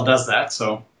if he still does that,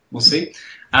 so we'll see.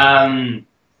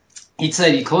 He'd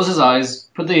say he'd close his eyes,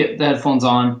 put the headphones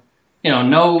on,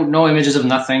 no images of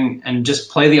nothing, and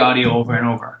just play the audio over and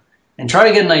over and try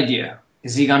to get an idea.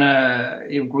 is he gonna,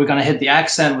 we're gonna hit the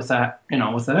accent with a,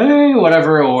 with a hey,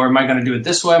 whatever, or am I gonna do it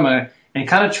this way? And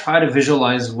kind of try to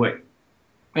visualize what,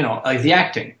 like the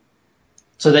acting,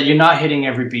 so that you're not hitting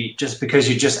every beat just because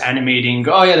you're just animating.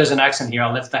 Oh yeah, there's an accent here.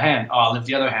 I'll lift the hand. Oh, I'll lift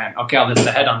the other hand. Okay, I'll lift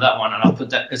the head on that one, and I'll put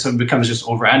that. So it becomes just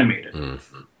over animated.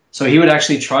 So he would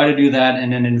actually try to do that,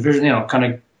 and then envision, kind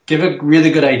of give a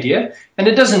really good idea. And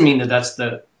it doesn't mean that that's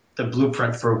the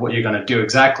blueprint for what you're going to do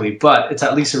exactly, but it's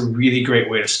at least a really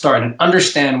great way to start and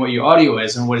understand what your audio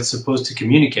is and what it's supposed to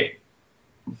communicate.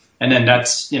 And then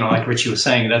that's, like Richie was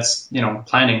saying, that's,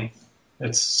 planning.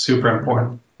 It's super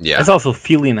important. Yeah. It's also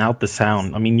feeling out the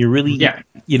sound. I mean, you're really, I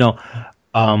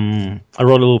wrote a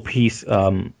little piece,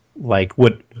 like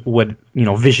what,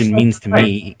 vision means to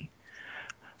me.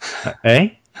 Eh?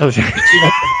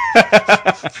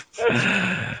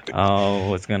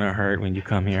 Oh, it's gonna hurt when you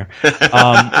come here.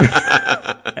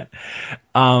 I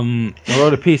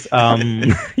wrote a piece. I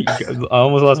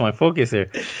almost lost my focus here.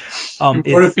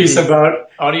 Wrote a piece about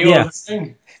audio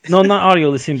listening. No, not audio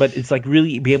listening, but it's like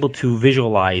really be able to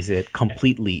visualize it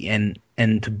completely and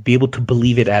to be able to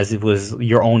believe it as it was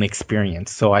your own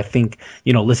experience. So I think,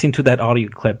 listening to that audio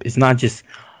clip is not just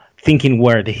thinking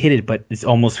where to hit it, but it's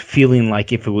almost feeling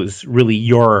like if it was really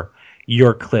your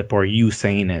clip or you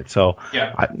saying it. So,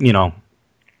 yeah.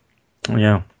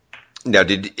 Now,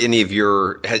 did any of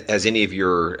has any of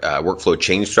your workflow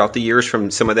changed throughout the years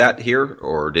from some of that here,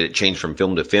 or did it change from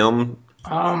film to film?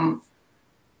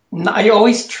 No, I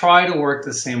always try to work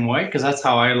the same way because that's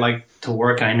how I like to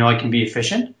work, and I know I can be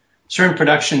efficient. Certain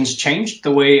productions change the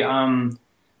way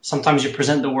sometimes you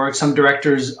present the work. Some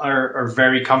directors are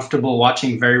very comfortable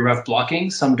watching very rough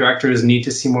blocking. Some directors need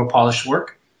to see more polished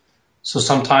work. So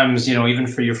sometimes, even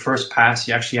for your first pass,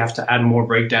 you actually have to add more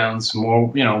breakdowns,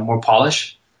 more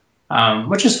polish,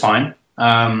 which is fine.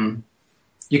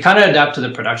 You kind of adapt to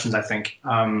the productions, I think.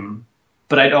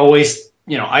 But I'd always,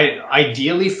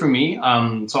 ideally for me,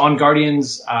 so on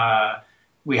Guardians,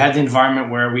 we had the environment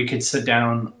where we could sit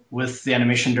down with the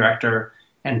animation director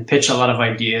and pitch a lot of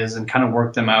ideas and kind of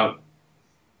work them out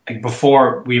like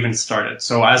before we even started.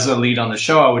 So as a lead on the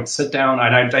show, I would sit down,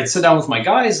 I'd sit down with my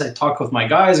guys, I'd talk with my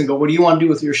guys and go, what do you want to do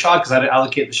with your shot? Because I'd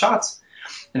allocate the shots.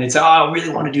 And they'd say, oh, I really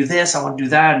want to do this, I want to do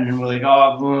that. And then we're like,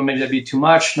 oh, maybe that'd be too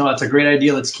much. No, that's a great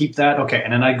idea, let's keep that. Okay,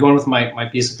 and then I'd go in with my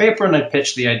piece of paper and I'd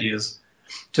pitch the ideas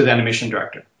to the animation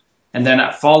director. And then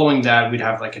following that, we'd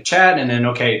have like a chat and then,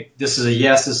 okay, this is a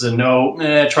yes, this is a no,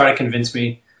 try to convince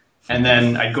me. And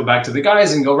then I'd go back to the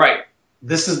guys and go, right,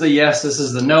 this is the yes, this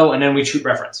is the no, and then we'd shoot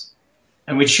reference.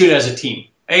 And we'd shoot as a team.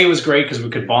 It was great because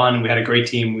we could bond. We had a great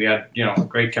team. We had,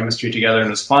 great chemistry together, and it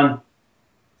was fun.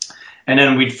 And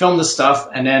then we'd film the stuff,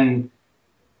 and then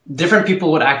different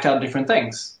people would act out different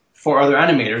things for other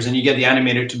animators, and you get the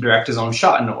animator to direct his own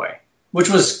shot in a way, which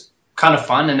was kind of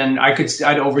fun. And then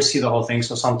I'd oversee the whole thing,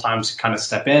 so sometimes kind of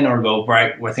step in or go,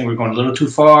 right, I think we're going a little too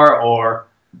far, or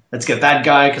let's get that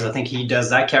guy because I think he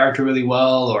does that character really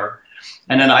well,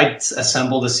 and then I'd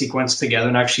assemble the sequence together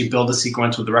and actually build a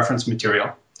sequence with the reference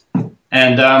material.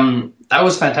 And that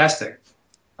was fantastic.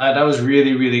 That was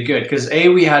really, really good because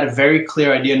we had a very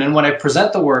clear idea. And then when I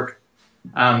present the work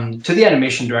to the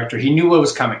animation director, he knew what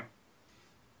was coming.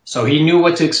 So he knew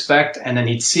what to expect, and then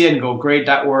he'd see it and go, great,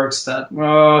 that works.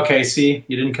 Okay, see,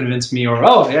 you didn't convince me, or,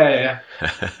 oh, yeah.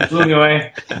 Blew me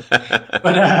away.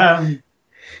 But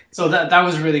so that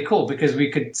was really cool because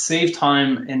we could save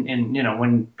time in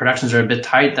when productions are a bit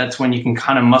tight, that's when you can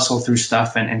kind of muscle through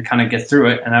stuff and kind of get through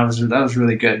it. And that was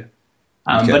really good.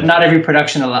 But not every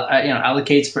production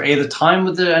allocates for the time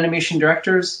with the animation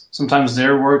directors. Sometimes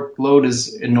their workload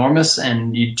is enormous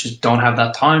and you just don't have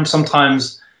that time.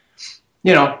 Sometimes,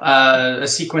 a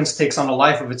sequence takes on a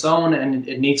life of its own and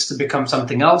it needs to become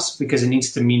something else because it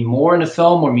needs to mean more in a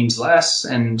film or means less.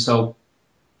 And so.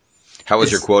 How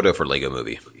was your quota for Lego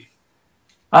Movie?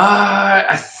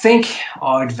 I think,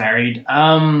 it varied.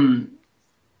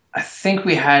 I think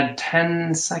we had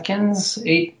 10 seconds,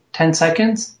 10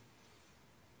 seconds.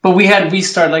 But we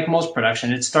start like most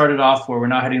production. It started off where we're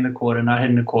not hitting the quota,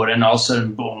 and all of a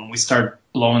sudden, boom, we start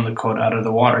blowing the quota out of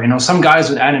the water. Some guys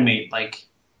would animate like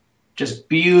just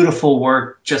beautiful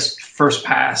work, just first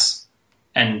pass,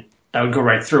 and that would go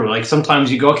right through. Like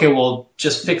sometimes you go, okay, well,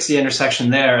 just fix the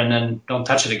intersection there and then don't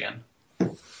touch it again.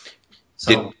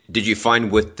 So, did you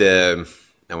find with I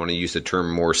want to use the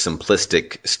term more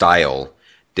simplistic style,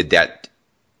 did that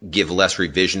give less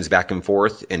revisions back and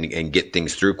forth and get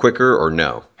things through quicker, or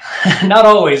no? Not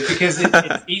always, because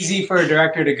it's easy for a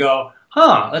director to go,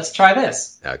 let's try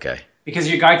this. Okay. Because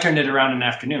your guy turned it around in the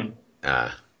afternoon.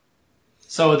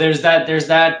 So there's that,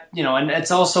 and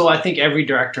it's also, I think every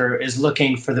director is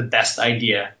looking for the best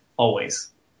idea always.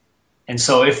 And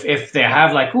so if they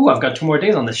have like, ooh, I've got 2 more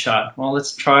days on this shot, well,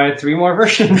 let's try 3 more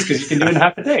versions because you can do it in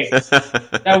half a day.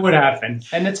 That would happen,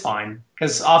 and it's fine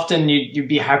because often you'd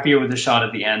be happier with the shot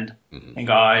at the end and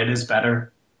go, oh, it is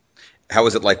better. How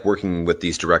was it like working with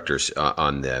these directors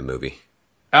on the movie?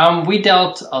 We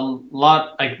dealt a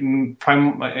lot, like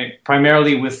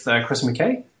primarily with Chris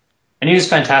McKay, and he was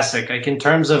fantastic. Like in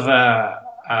terms of,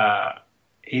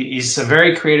 he's a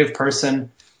very creative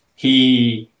person.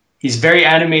 He's very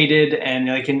animated, and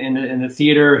like in the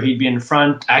theater, he'd be in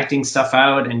front acting stuff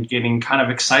out and getting kind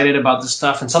of excited about the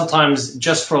stuff. And sometimes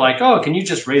just for like, oh, can you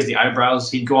just raise the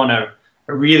eyebrows? He'd go on a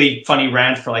really funny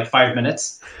rant for like 5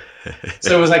 minutes.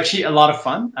 So it was actually a lot of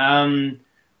fun.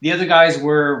 The other guys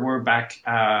were back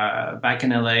in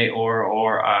LA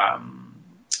or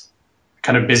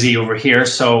kind of busy over here.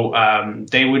 So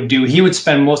he would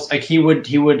spend most, like he would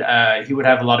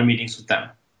have a lot of meetings with them.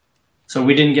 So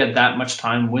we didn't get that much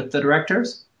time with the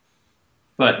directors,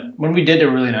 but when we did, they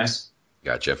were really nice.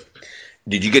 Gotcha.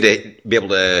 Did you get to be able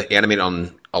to animate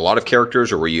on a lot of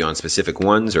characters, or were you on specific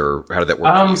ones, or how did that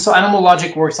work? So Animal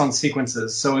Logic works on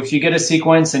sequences. So if you get a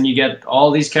sequence and you get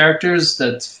all these characters,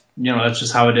 that's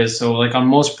just how it is. So like on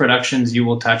most productions, you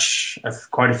will touch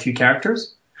quite a few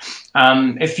characters.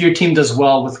 If your team does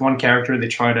well with one character, they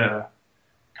try to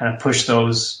kind of push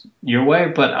those your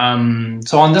way. But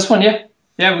so on this one, yeah,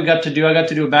 I got to do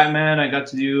a Batman. I got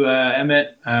to do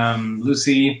Emmett,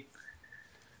 Lucy,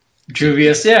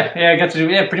 Juvius. Yeah, I got to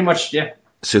do pretty much. Yeah.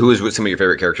 So who was some of your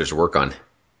favorite characters to work on?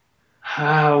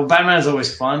 Batman is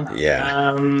always fun.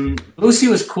 Yeah. Lucy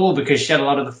was cool because she had a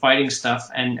lot of the fighting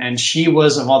stuff, and she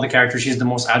was, of all the characters, she's the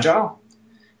most agile.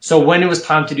 So when it was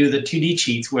time to do the 2D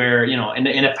cheats, where in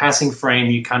a passing frame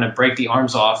you kind of break the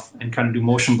arms off and kind of do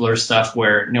motion blur stuff,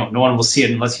 where no one will see it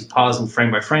unless you pause and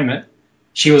frame by frame it.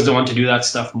 She was the one to do that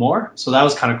stuff more, so that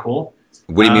was kind of cool.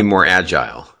 What do you mean more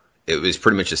agile? It was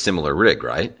pretty much a similar rig,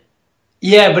 right?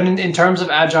 Yeah, but in terms of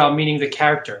agile, meaning the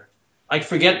character. Like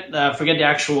forget the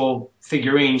actual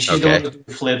figurine. She's the one doing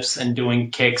flips and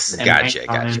doing kicks and gotcha.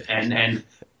 and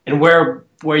where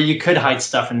you could hide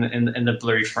stuff in the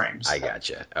blurry frames. I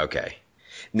gotcha. Okay.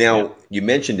 Now you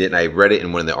mentioned it, and I read it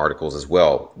in one of the articles as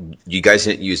well. You guys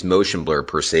didn't use motion blur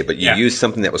per se, but you used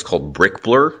something that was called brick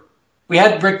blur. We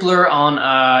had brick blur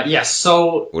on yes.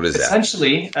 So what is that?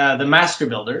 Essentially, the master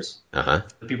builders, the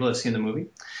people that have seen the movie.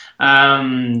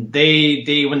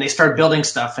 They when they start building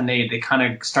stuff and they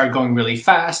kind of start going really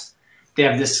fast, they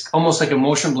have this almost like a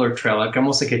motion blur trail, like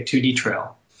almost like a 2D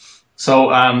trail. So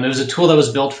there was a tool that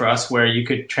was built for us where you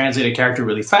could translate a character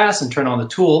really fast and turn on the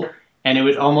tool, and it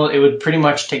would pretty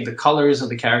much take the colors of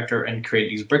the character and create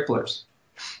these brick blurs.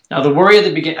 Now the worry at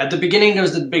the beginning there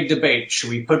was the big debate: should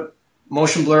we put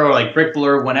motion blur or like brick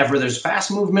blur whenever there's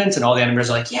fast movements? And all the animators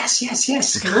are like, yes,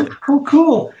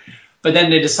 cool. But then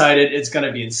they decided it's going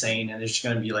to be insane and there's just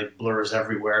going to be like blurs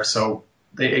everywhere. So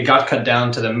it got cut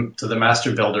down to the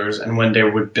master builders and when they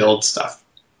would build stuff.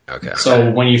 Okay.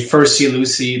 So when you first see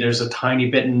Lucy, there's a tiny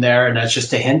bit in there, and that's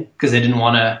just a hint because they didn't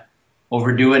want to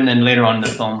overdo it. And then later on in the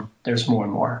film, there's more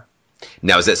and more.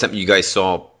 Now, is that something you guys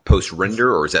saw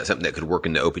post-render, or is that something that could work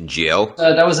in the OpenGL?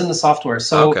 That was in the software.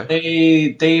 So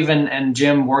Dave and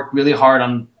Jim worked really hard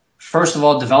on, first of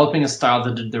all, developing a style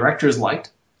that the directors liked,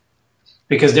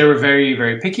 because they were very,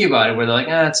 very picky about it, where they're like,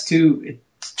 it's too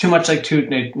much like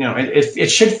it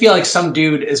should feel like some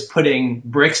dude is putting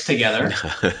bricks together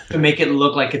to make it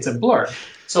look like it's a blur.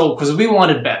 So, because we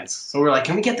wanted bends. So we're like,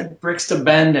 can we get the bricks to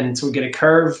bend and so we get a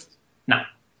curve? No.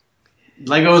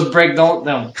 Legos break,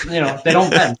 they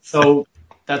don't bend. So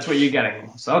that's what you're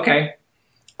getting. So, okay.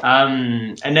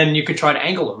 And then you could try to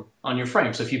angle them on your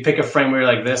frame. So if you pick a frame where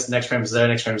you're like this, next frame is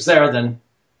there, then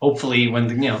hopefully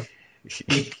when you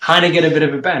kind of get a bit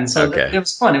of a bend. So it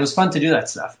was fun. It was fun to do that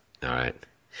stuff. All right.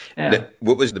 Yeah.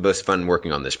 What was the most fun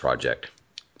working on this project?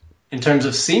 In terms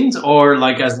of scenes or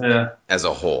like as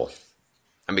a whole?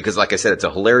 I mean, because like I said, it's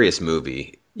a hilarious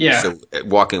movie. Yeah. So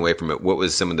walking away from it, what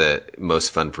was some of the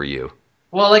most fun for you?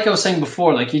 Well, like I was saying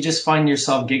before, like you just find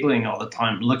yourself giggling all the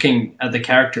time looking at the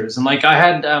characters. And like I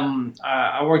had,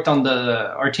 I worked on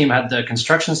our team had the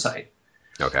construction site.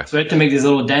 Okay. So we had to make these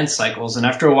little dance cycles. And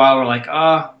after a while, we're like,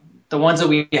 the ones that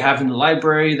we have in the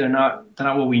library, they're not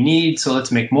what we need. So let's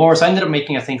make more. So I ended up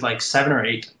making, I think, like 7 or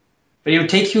 8. But it would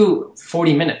take you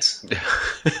 40 minutes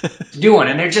to do one.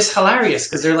 And they're just hilarious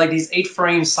because they're like these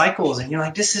 8-frame cycles. And you're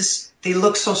like, they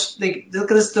look at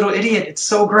this little idiot. It's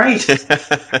so great.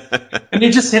 And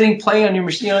you're just hitting play on your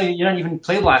machine. You're not even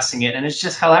play blasting it. And it's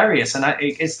just hilarious. And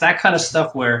it's that kind of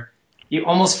stuff where you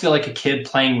almost feel like a kid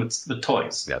playing with the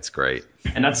toys. That's great.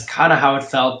 And that's kind of how it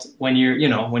felt when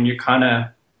you're kind of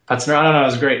putzing around. I don't know,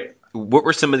 it was great. What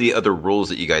were some of the other rules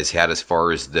that you guys had as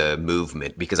far as the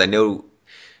movement? Because I know,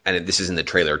 and this is in the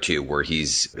trailer too, where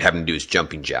he's having to do his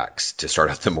jumping jacks to start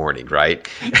off the morning, right?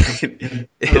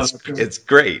 It's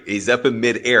great. He's up in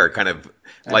midair, kind of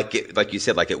like you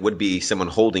said, like it would be someone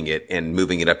holding it and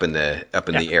moving it up in the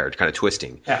air, kind of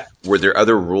twisting. Yeah. Were there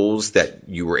other rules that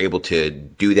you were able to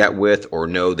do that with, or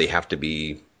no, they have to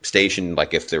be stationed,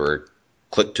 like if they were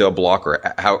click to a block, or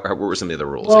what were some of the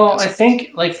other rules? Well, I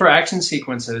think like for action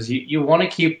sequences, you want to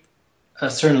keep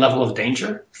a certain level of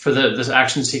danger for the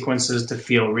action sequences to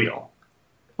feel real.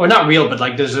 Or not real, but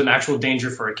like there's an actual danger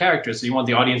for a character. So you want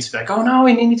the audience to be like, oh no,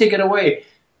 we need to get away.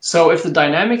 So if the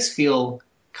dynamics feel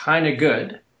kind of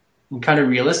good and kind of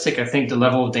realistic, I think the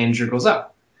level of danger goes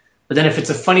up. But then if it's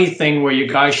a funny thing where your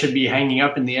guy should be hanging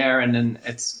up in the air and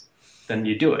then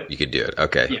you do it. You could do it.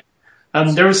 Okay. Yeah.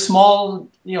 There was small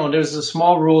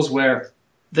rules where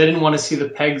they didn't want to see the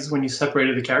pegs when you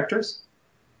separated the characters.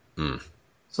 Mm.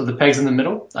 So the pegs in the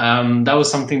middle, that was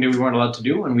something that we weren't allowed to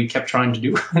do, and we kept trying to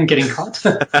do and getting caught.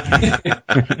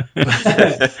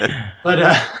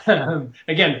 but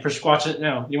again, for squash,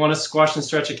 you want to squash and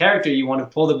stretch a character, you want to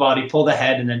pull the body, pull the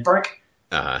head, and then burk.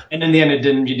 Uh-huh. And in the end,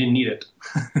 you didn't need it.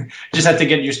 Just had to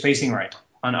get your spacing right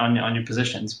on your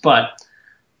positions. But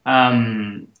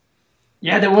there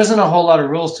wasn't a whole lot of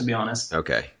rules, to be honest.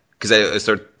 Okay. Because I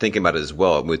started thinking about it as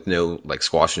well. With no like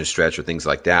squash and stretch or things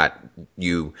like that,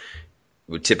 you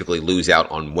would typically lose out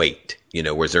on weight.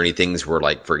 Was there any things where,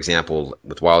 like, for example,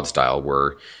 with Wild Style,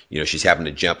 where, she's having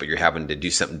to jump, but you're having to do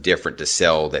something different to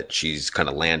sell that she's kind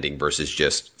of landing versus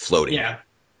just floating? Yeah.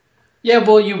 Yeah,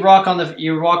 well, you rock on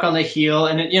the heel,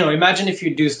 and imagine if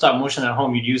you do stop motion at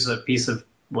home, you'd use a piece of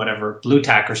whatever, blue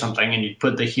tack or something, and you'd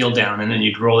put the heel down, and then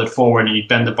you'd roll it forward, and you'd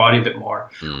bend the body a bit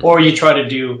more. Or you try to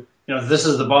do, this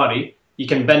is the body, you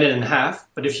can bend it in half,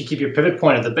 but if you keep your pivot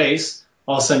point at the base,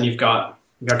 all of a sudden you've got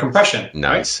compression.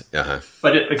 Nice. Right? Uh-huh.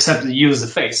 But except that you use the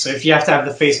face. So if you have to have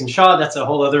the face in shot, that's a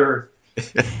whole other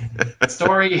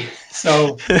story.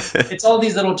 So it's all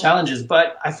these little challenges.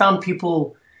 But I found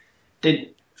people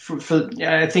did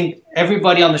I think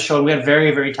everybody on the show, we had a very,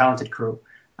 very talented crew.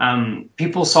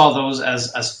 People saw those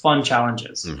as fun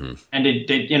challenges. Mm-hmm. And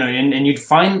and you'd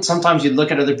find, sometimes you'd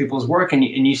look at other people's work and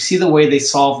you see the way they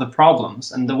solve the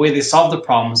problems, and the way they solve the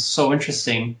problems is so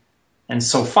interesting and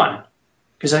so fun.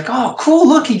 Because like, oh, cool,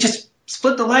 look, he just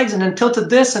split the legs and then tilted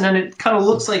this, and then it kind of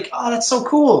looks like, oh, that's so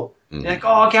cool. Mm-hmm. You're like,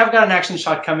 oh, okay, I've got an action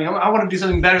shot coming. I want to do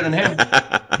something better than him.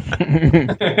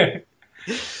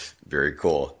 Very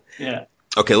cool. Yeah.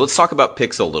 Okay, let's talk about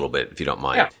Pixel a little bit, if you don't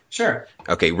mind. Yeah, sure.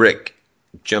 Okay, Rick,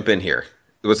 jump in here.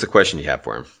 What's the question you have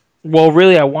for him? Well,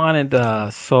 really, I wanted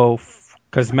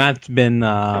because Matt's been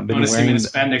wearing the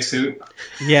spandex suit.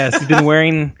 Yes, he's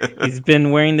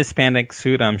been wearing the spandex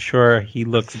suit. I'm sure he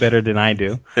looks better than I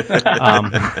do.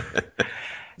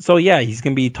 So yeah, he's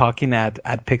gonna be talking at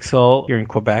Pixel here in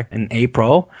Quebec in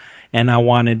April, and I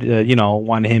wanted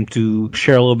him to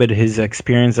share a little bit of his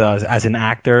experience as an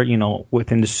actor,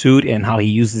 within the suit, and how he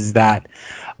uses that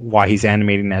while he's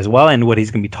animating as well, and what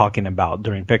he's gonna be talking about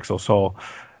during Pixel. So,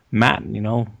 Matt,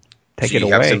 take it away.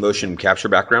 You have some motion capture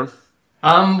background?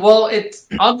 Well, it's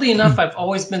oddly enough, I've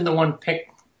always been the one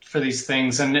picked for these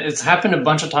things, and it's happened a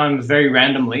bunch of times very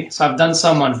randomly. So I've done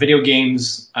some on video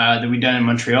games that we done in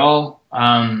Montreal.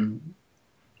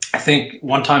 I think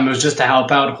one time it was just to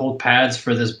help out, hold pads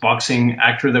for this boxing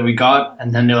actor that we got,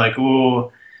 and then they're like,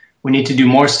 "Ooh, we need to do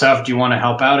more stuff. Do you want to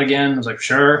help out again?" I was like,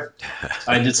 "Sure."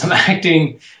 So I did some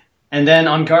acting, and then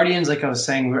on Guardians, like I was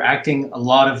saying, we were acting a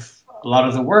lot of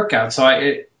the workout. So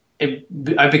I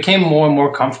became more and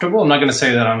more comfortable. I'm not going to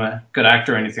say that I'm a good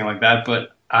actor or anything like that,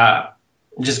 but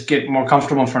just get more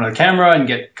comfortable in front of the camera and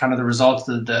get kind of the results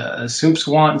that the soups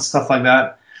want and stuff like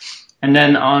that. And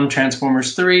then on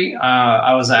Transformers 3,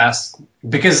 I was asked,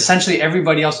 because essentially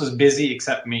everybody else was busy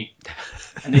except me.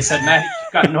 And they said, "Matt,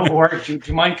 you've got no work. Do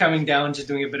you mind coming down and just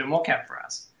doing a bit of mocap for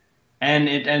us?" And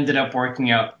it ended up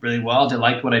working out really well. They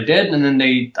liked what I did. And then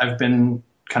I've been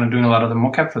kind of doing a lot of the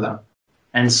mocap for them.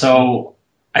 And so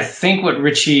I think what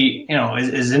Richie,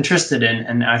 is interested in,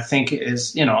 and I think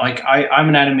is, like I'm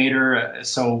an animator.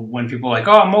 So when people are like,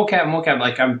 "Oh, mocap,"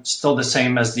 like I'm still the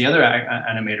same as the other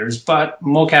animators, but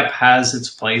mocap has its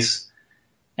place,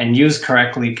 and used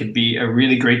correctly could be a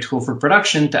really great tool for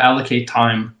production to allocate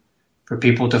time for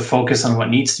people to focus on what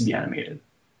needs to be animated.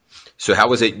 So how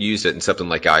was it used in something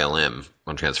like ILM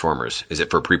on Transformers? Is it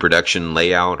for pre-production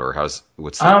layout, or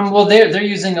what's that? Well, they're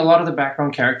using a lot of the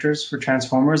background characters for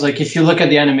Transformers. Like if you look at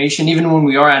the animation, even when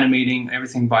we are animating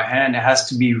everything by hand, it has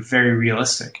to be very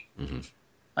realistic. Mm-hmm.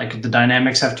 Like the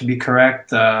dynamics have to be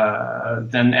correct. They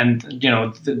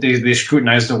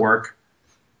scrutinize the work.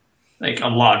 like a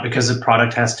lot because the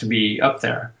product has to be up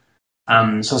there.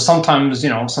 So sometimes,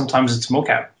 sometimes it's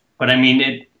mocap, but I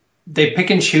mean, they pick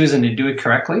and choose and they do it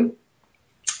correctly.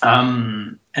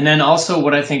 And then also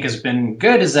what I think has been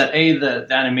good is that the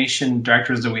animation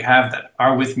directors that we have that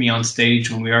are with me on stage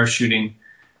when we are shooting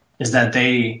is that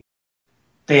they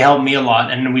help me a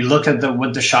lot, and we look at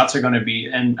what the shots are going to be.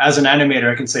 And as an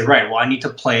animator, I can say, right, well, I need to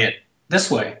play it this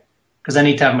way because I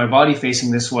need to have my body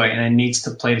facing this way, and it needs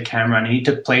to play the camera, and I need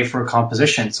to play for a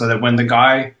composition so that when the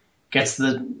guy gets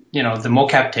the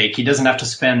mocap take, he doesn't have to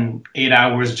spend 8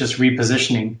 hours just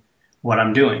repositioning what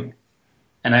I'm doing.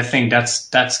 And I think that's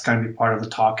going to be part of the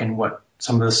talk and what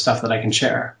some of the stuff that I can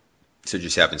share. So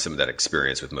just having some of that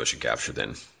experience with motion capture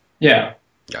then. Yeah.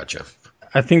 Gotcha.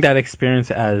 I think that experience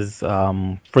as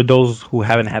for those who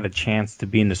haven't had a chance to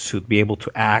be in the suit, be able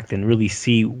to act and really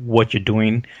see what you're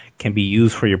doing can be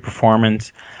used for your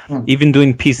performance. Even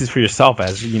doing pieces for yourself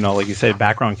as, like you said,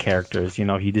 background characters,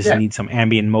 you just need some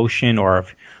ambient motion or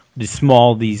these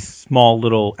small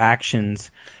little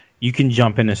actions. You can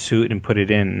jump in a suit and put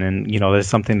it in. And, there's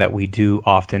something that we do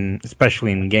often,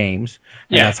 especially in games.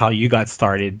 And that's how you got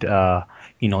started,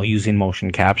 using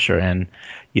motion capture. And,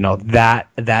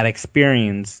 that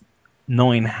experience,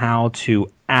 knowing how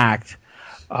to act,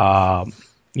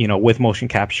 with motion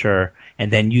capture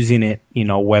and then using it,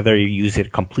 whether you use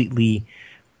it completely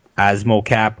as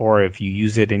mocap or if you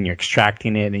use it and you're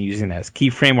extracting it and using it as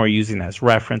keyframe or using it as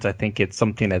reference, I think it's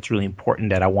something that's really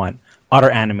important that I want other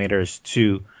animators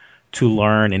to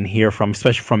learn and hear from,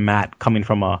 especially from Matt, coming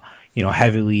from a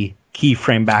heavily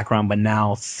keyframe background, but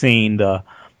now seeing the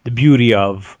beauty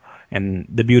of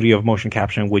motion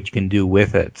capture and what you can do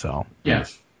with it. So yeah.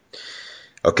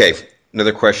 Okay,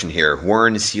 another question here.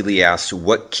 Warren Seeley asks,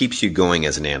 "What keeps you going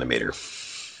as an animator?"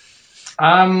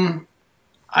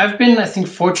 I've been, I think,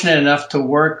 fortunate enough to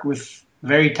work with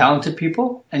very talented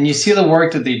people, and you see the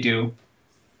work that they do.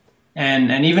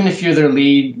 And even if you're their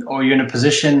lead or you're in a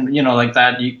position, like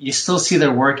that, you still see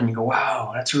their work and you go,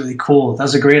 wow, that's really cool.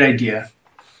 That's a great idea.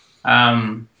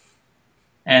 And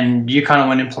you kind of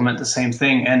want to implement the same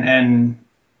thing. And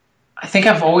I think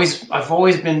I've always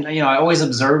been, I always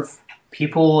observe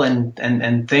people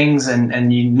and things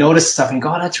and you notice stuff and you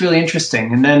go, oh, that's really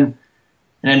interesting. And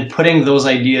then putting those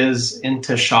ideas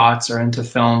into shots or into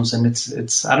films. And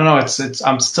it's I don't know,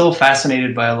 I'm still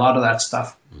fascinated by a lot of that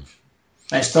stuff.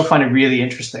 I still find it really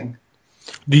interesting.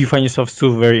 Do you find yourself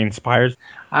still very inspired?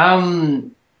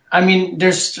 I mean,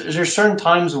 there's certain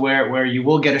times where you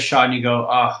will get a shot and you go,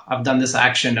 oh, I've done this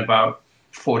action about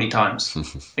 40 times.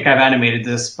 Like I've animated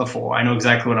this before. I know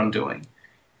exactly what I'm doing.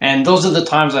 And those are the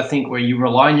times I think where you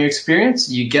rely on your experience,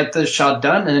 you get the shot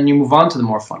done, and then you move on to the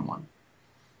more fun one.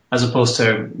 As opposed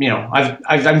to,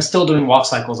 I'm still doing walk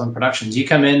cycles on productions. You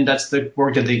come in, that's the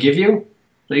work that they give you,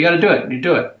 so you got to do it. You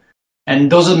do it.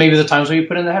 And those are maybe the times where you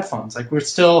put in the headphones. Like we're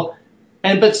still,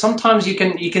 but sometimes you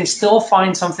can still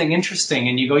find something interesting,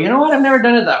 and you go, you know what, I've never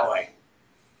done it that way.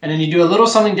 And then you do a little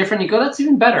something different. You go, that's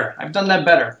even better. I've done that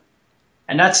better.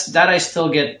 And that I still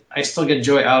get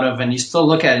joy out of. And you still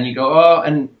look at it and you go, oh,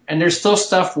 and there's still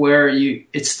stuff where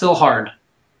it's still hard.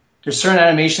 There's certain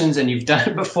animations and you've done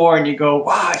it before, and you go,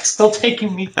 wow, it's still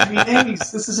taking me 3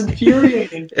 days. This is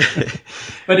infuriating.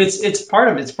 But it's part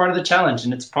of it. It's part of the challenge,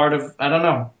 and it's part of, I don't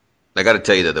know. I got to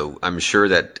tell you though, I'm sure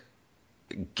that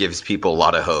gives people a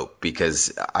lot of hope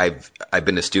because I've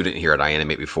been a student here at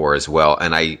iAnimate before as well,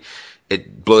 and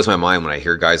it blows my mind when I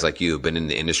hear guys like you who've been in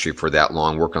the industry for that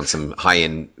long, work on some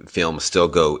high-end films, still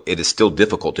go, it is still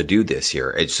difficult to do this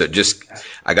here. So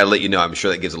I got to let you know, I'm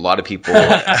sure that gives a lot of people.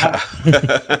 But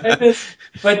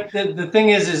the thing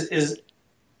is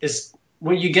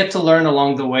what you get to learn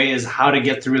along the way is how to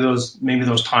get through those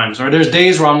times. Or there's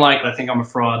days where I'm like, I think I'm a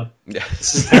fraud. Yeah.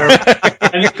 This is terrible.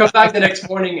 And you come back the next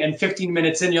morning and 15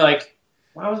 minutes in, you're like,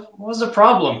 what was the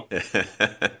problem?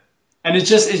 And it's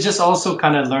just also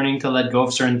kind of learning to let go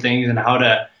of certain things and how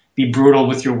to be brutal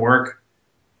with your work.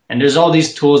 And there's all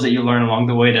these tools that you learn along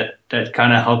the way that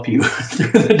kind of help you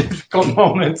through the difficult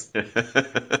moments.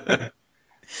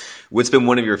 What's been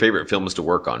one of your favorite films to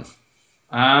work on?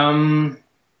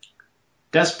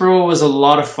 Despero was a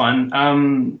lot of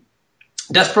fun.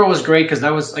 Despero was great because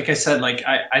that was, like I said, like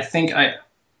I think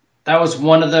that was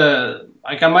one of the,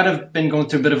 like I might have been going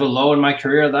through a bit of a low in my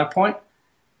career at that point.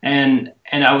 And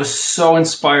I was so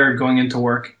inspired going into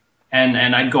work.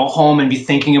 And I'd go home and be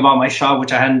thinking about my shot,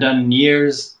 which I hadn't done in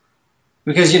years.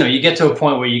 Because, you get to a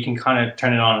point where you can kind of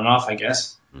turn it on and off, I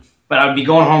guess. But I'd be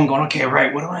going home going, okay,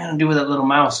 right, what am I going to do with that little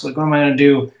mouse? What am I going to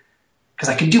do? Because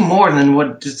I could do more than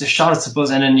what just the shot is supposed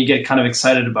to. And then you get kind of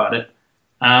excited about it.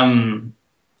 And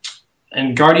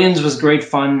Guardians was great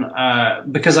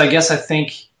fun because I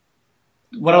think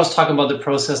what I was talking about, the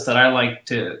process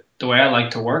that the way I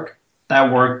like to work,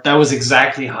 that was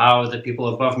exactly how the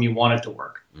people above me wanted to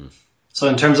work. So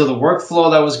in terms of the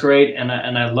workflow, that was great, and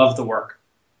I loved the work.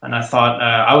 And I thought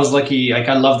I was lucky. Like,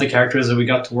 I loved the characters that we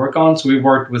got to work on. So we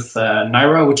worked with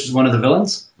Naira, which is one of the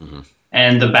villains,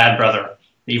 and the bad brother,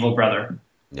 the evil brother.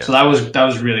 Yeah. So that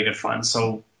was really good fun.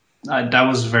 So that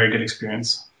was a very good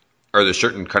experience. Are there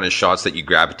certain kind of shots that you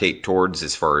gravitate towards,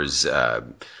 as far as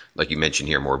like you mentioned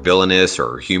here, more villainous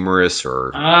or humorous,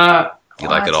 or you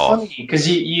like it all? Because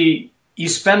you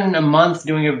spend a month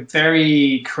doing a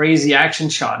very crazy action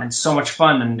shot, and it's so much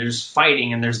fun, and there's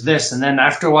fighting, and there's this, and then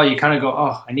after a while you kind of go,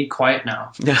 oh, I need quiet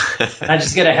now. And I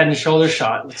just get a head and shoulder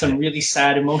shot with some really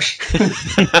sad emotion.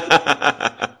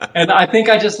 And I think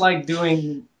I just like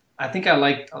doing. I think I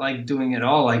like doing it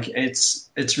all. Like, it's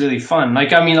really fun.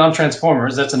 Like, I mean, on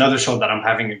Transformers, that's another show that I'm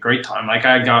having a great time. Like,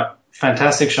 I got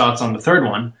fantastic shots on the third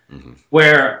one,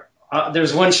 where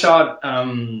there's one shot.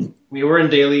 We were in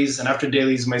dailies, and after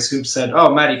dailies, my soup said,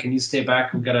 "Oh, Maddie, can you stay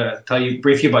back? We've got to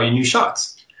brief you about your new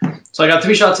shots." So I got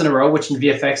 3 shots in a row, which in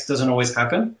VFX doesn't always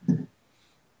happen.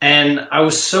 And I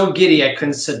was so giddy, I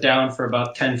couldn't sit down for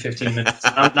about 10, 15 minutes.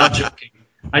 I'm not joking.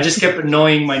 I just kept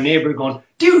annoying my neighbor, going,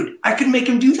 "Dude, I could make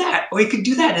him do that, or he could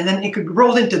do that, and then it could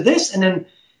roll into this," and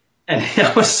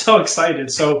I was so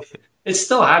excited. So it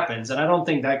still happens, and I don't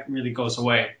think that really goes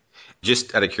away.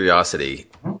 Just out of curiosity,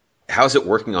 how's it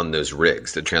working on those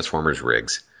rigs, the Transformers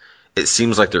rigs? It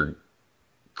seems like they're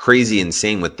crazy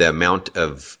insane with the amount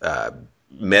of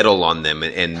metal on them,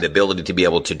 and the ability to be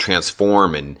able to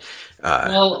transform. And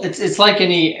well, it's like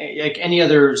any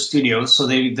other studio. So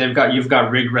you've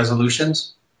got rig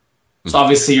resolutions. So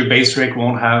obviously your base rig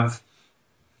won't have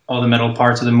all the metal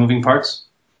parts or the moving parts.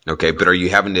 Okay, but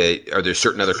are there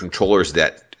certain other controllers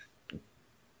that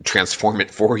transform it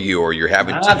for you, or you're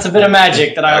having to? That's a bit of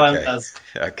magic that ILM does.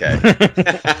 Okay.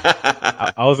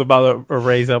 I was about to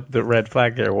raise up the red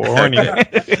flag there. Warning.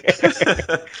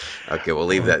 Okay, we'll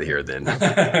leave that here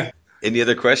then. Any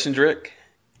other questions, Rick?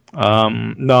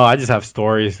 No, I just have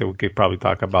stories that we could probably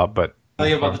talk about. But I'll tell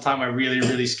you about the time I really,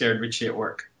 really scared Richie at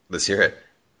work. Let's hear it.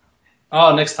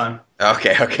 Oh, next time.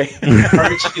 Okay.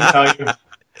 Richie can tell you.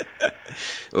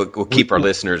 We'll keep our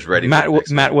listeners ready.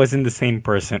 Matt wasn't the same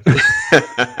person.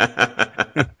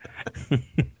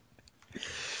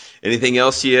 Anything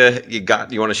else you want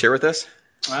to share with us?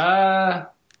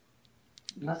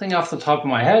 Nothing off the top of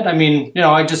my head. I mean,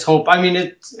 I just hope. I mean,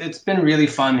 it's been really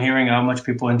fun hearing how much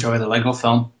people enjoy the Lego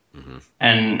film,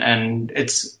 and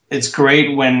it's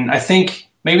great when I think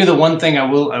maybe the one thing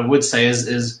I would say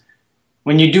is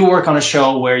when you do work on a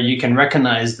show where you can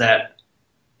recognize that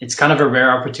it's kind of a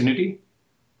rare opportunity,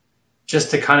 just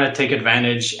to kind of take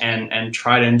advantage and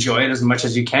try to enjoy it as much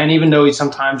as you can, even though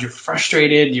sometimes you're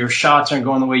frustrated, your shots aren't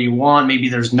going the way you want, maybe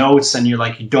there's notes and you're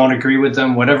like, you don't agree with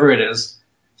them, whatever it is.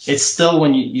 It's still,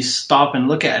 when you stop and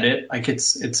look at it, like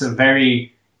it's this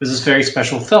very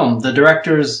special film. The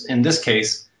directors in this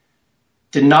case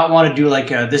did not want to do like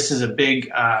this is a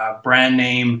big brand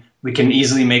name, we can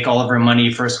easily make all of our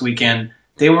money first weekend.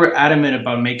 They were adamant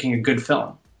about making a good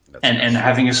film. And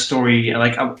having a story.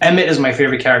 Like, Emmett is my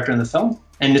favorite character in the film,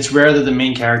 and it's rare that the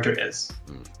main character is.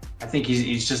 I think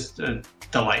he's just a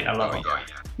delight. I love him.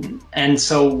 Yeah. And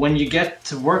so when you get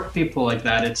to work with people like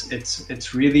that,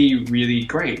 it's really, really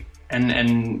great.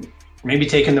 And maybe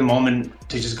taking the moment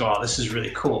to just go, oh, this is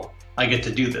really cool. I get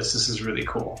to do this. This is really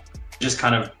cool. Just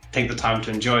kind of take the time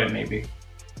to enjoy it, maybe.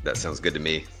 That sounds good to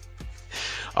me.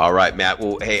 All right, Matt.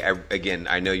 Well, hey,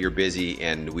 I know you're busy,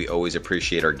 and we always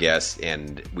appreciate our guests,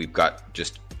 and we've got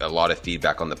just a lot of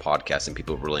feedback on the podcast, and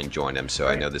people really enjoying them. So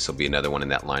I know this will be another one in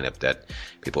that lineup that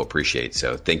people appreciate.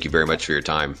 So thank you very much for your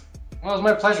time. Well, it was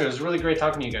my pleasure. It was really great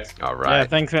talking to you guys. All right. Yeah,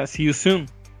 thanks, Matt. See you soon.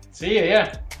 See you,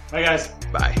 yeah. Bye, guys.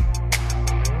 Bye.